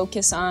really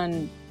focus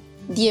on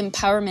the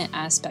empowerment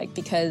aspect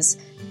because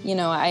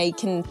I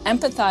can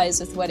empathize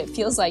with what it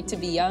feels like to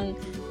be young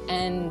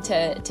and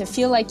to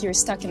feel like you're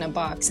stuck in a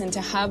box, and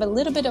to have a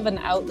little bit of an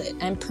outlet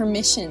and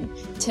permission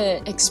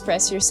to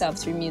express yourself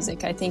through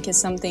music, I think is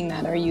something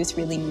that our youth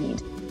really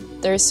need.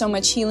 There's so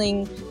much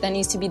healing that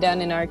needs to be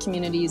done in our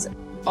communities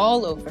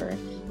all over,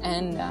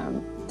 and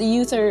the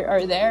youth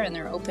are there and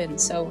they're open.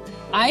 So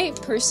I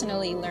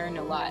personally learn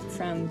a lot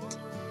from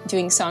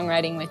doing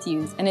songwriting with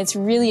youth, and it's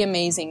really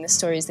amazing the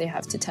stories they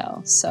have to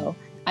tell. So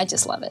I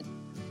just love it.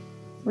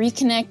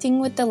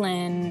 Reconnecting with the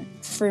land,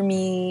 for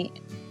me,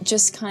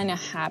 just kind of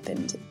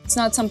happened. It's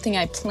not something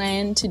I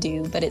planned to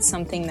do, but it's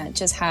something that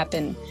just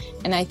happened.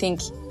 And I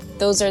think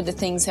those are the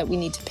things that we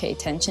need to pay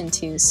attention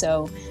to.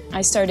 So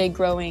I started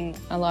growing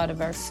a lot of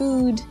our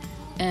food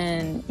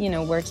and,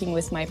 working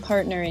with my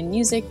partner in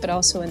music, but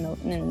also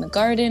in the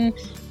garden.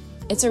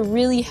 It's a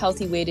really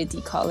healthy way to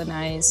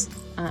decolonize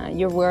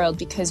your world,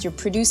 because you're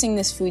producing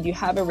this food, you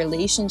have a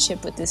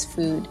relationship with this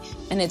food,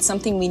 and it's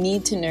something we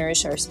need to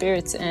nourish our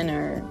spirits and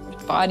our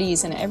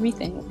bodies and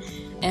everything.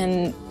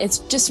 And it's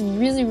just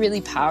really,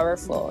 really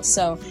powerful.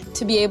 So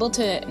to be able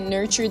to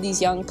nurture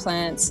these young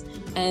plants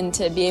and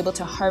to be able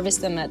to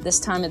harvest them at this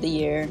time of the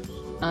year,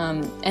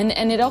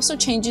 and it also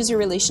changes your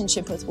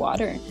relationship with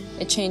water.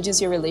 It changes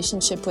your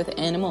relationship with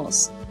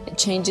animals. It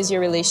changes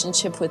your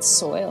relationship with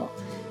soil.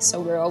 So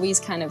we're always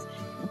kind of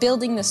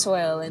building the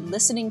soil and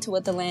listening to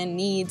what the land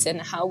needs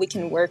and how we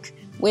can work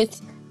with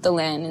the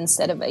land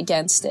instead of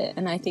against it.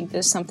 And I think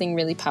there's something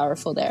really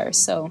powerful there.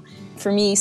 So for me,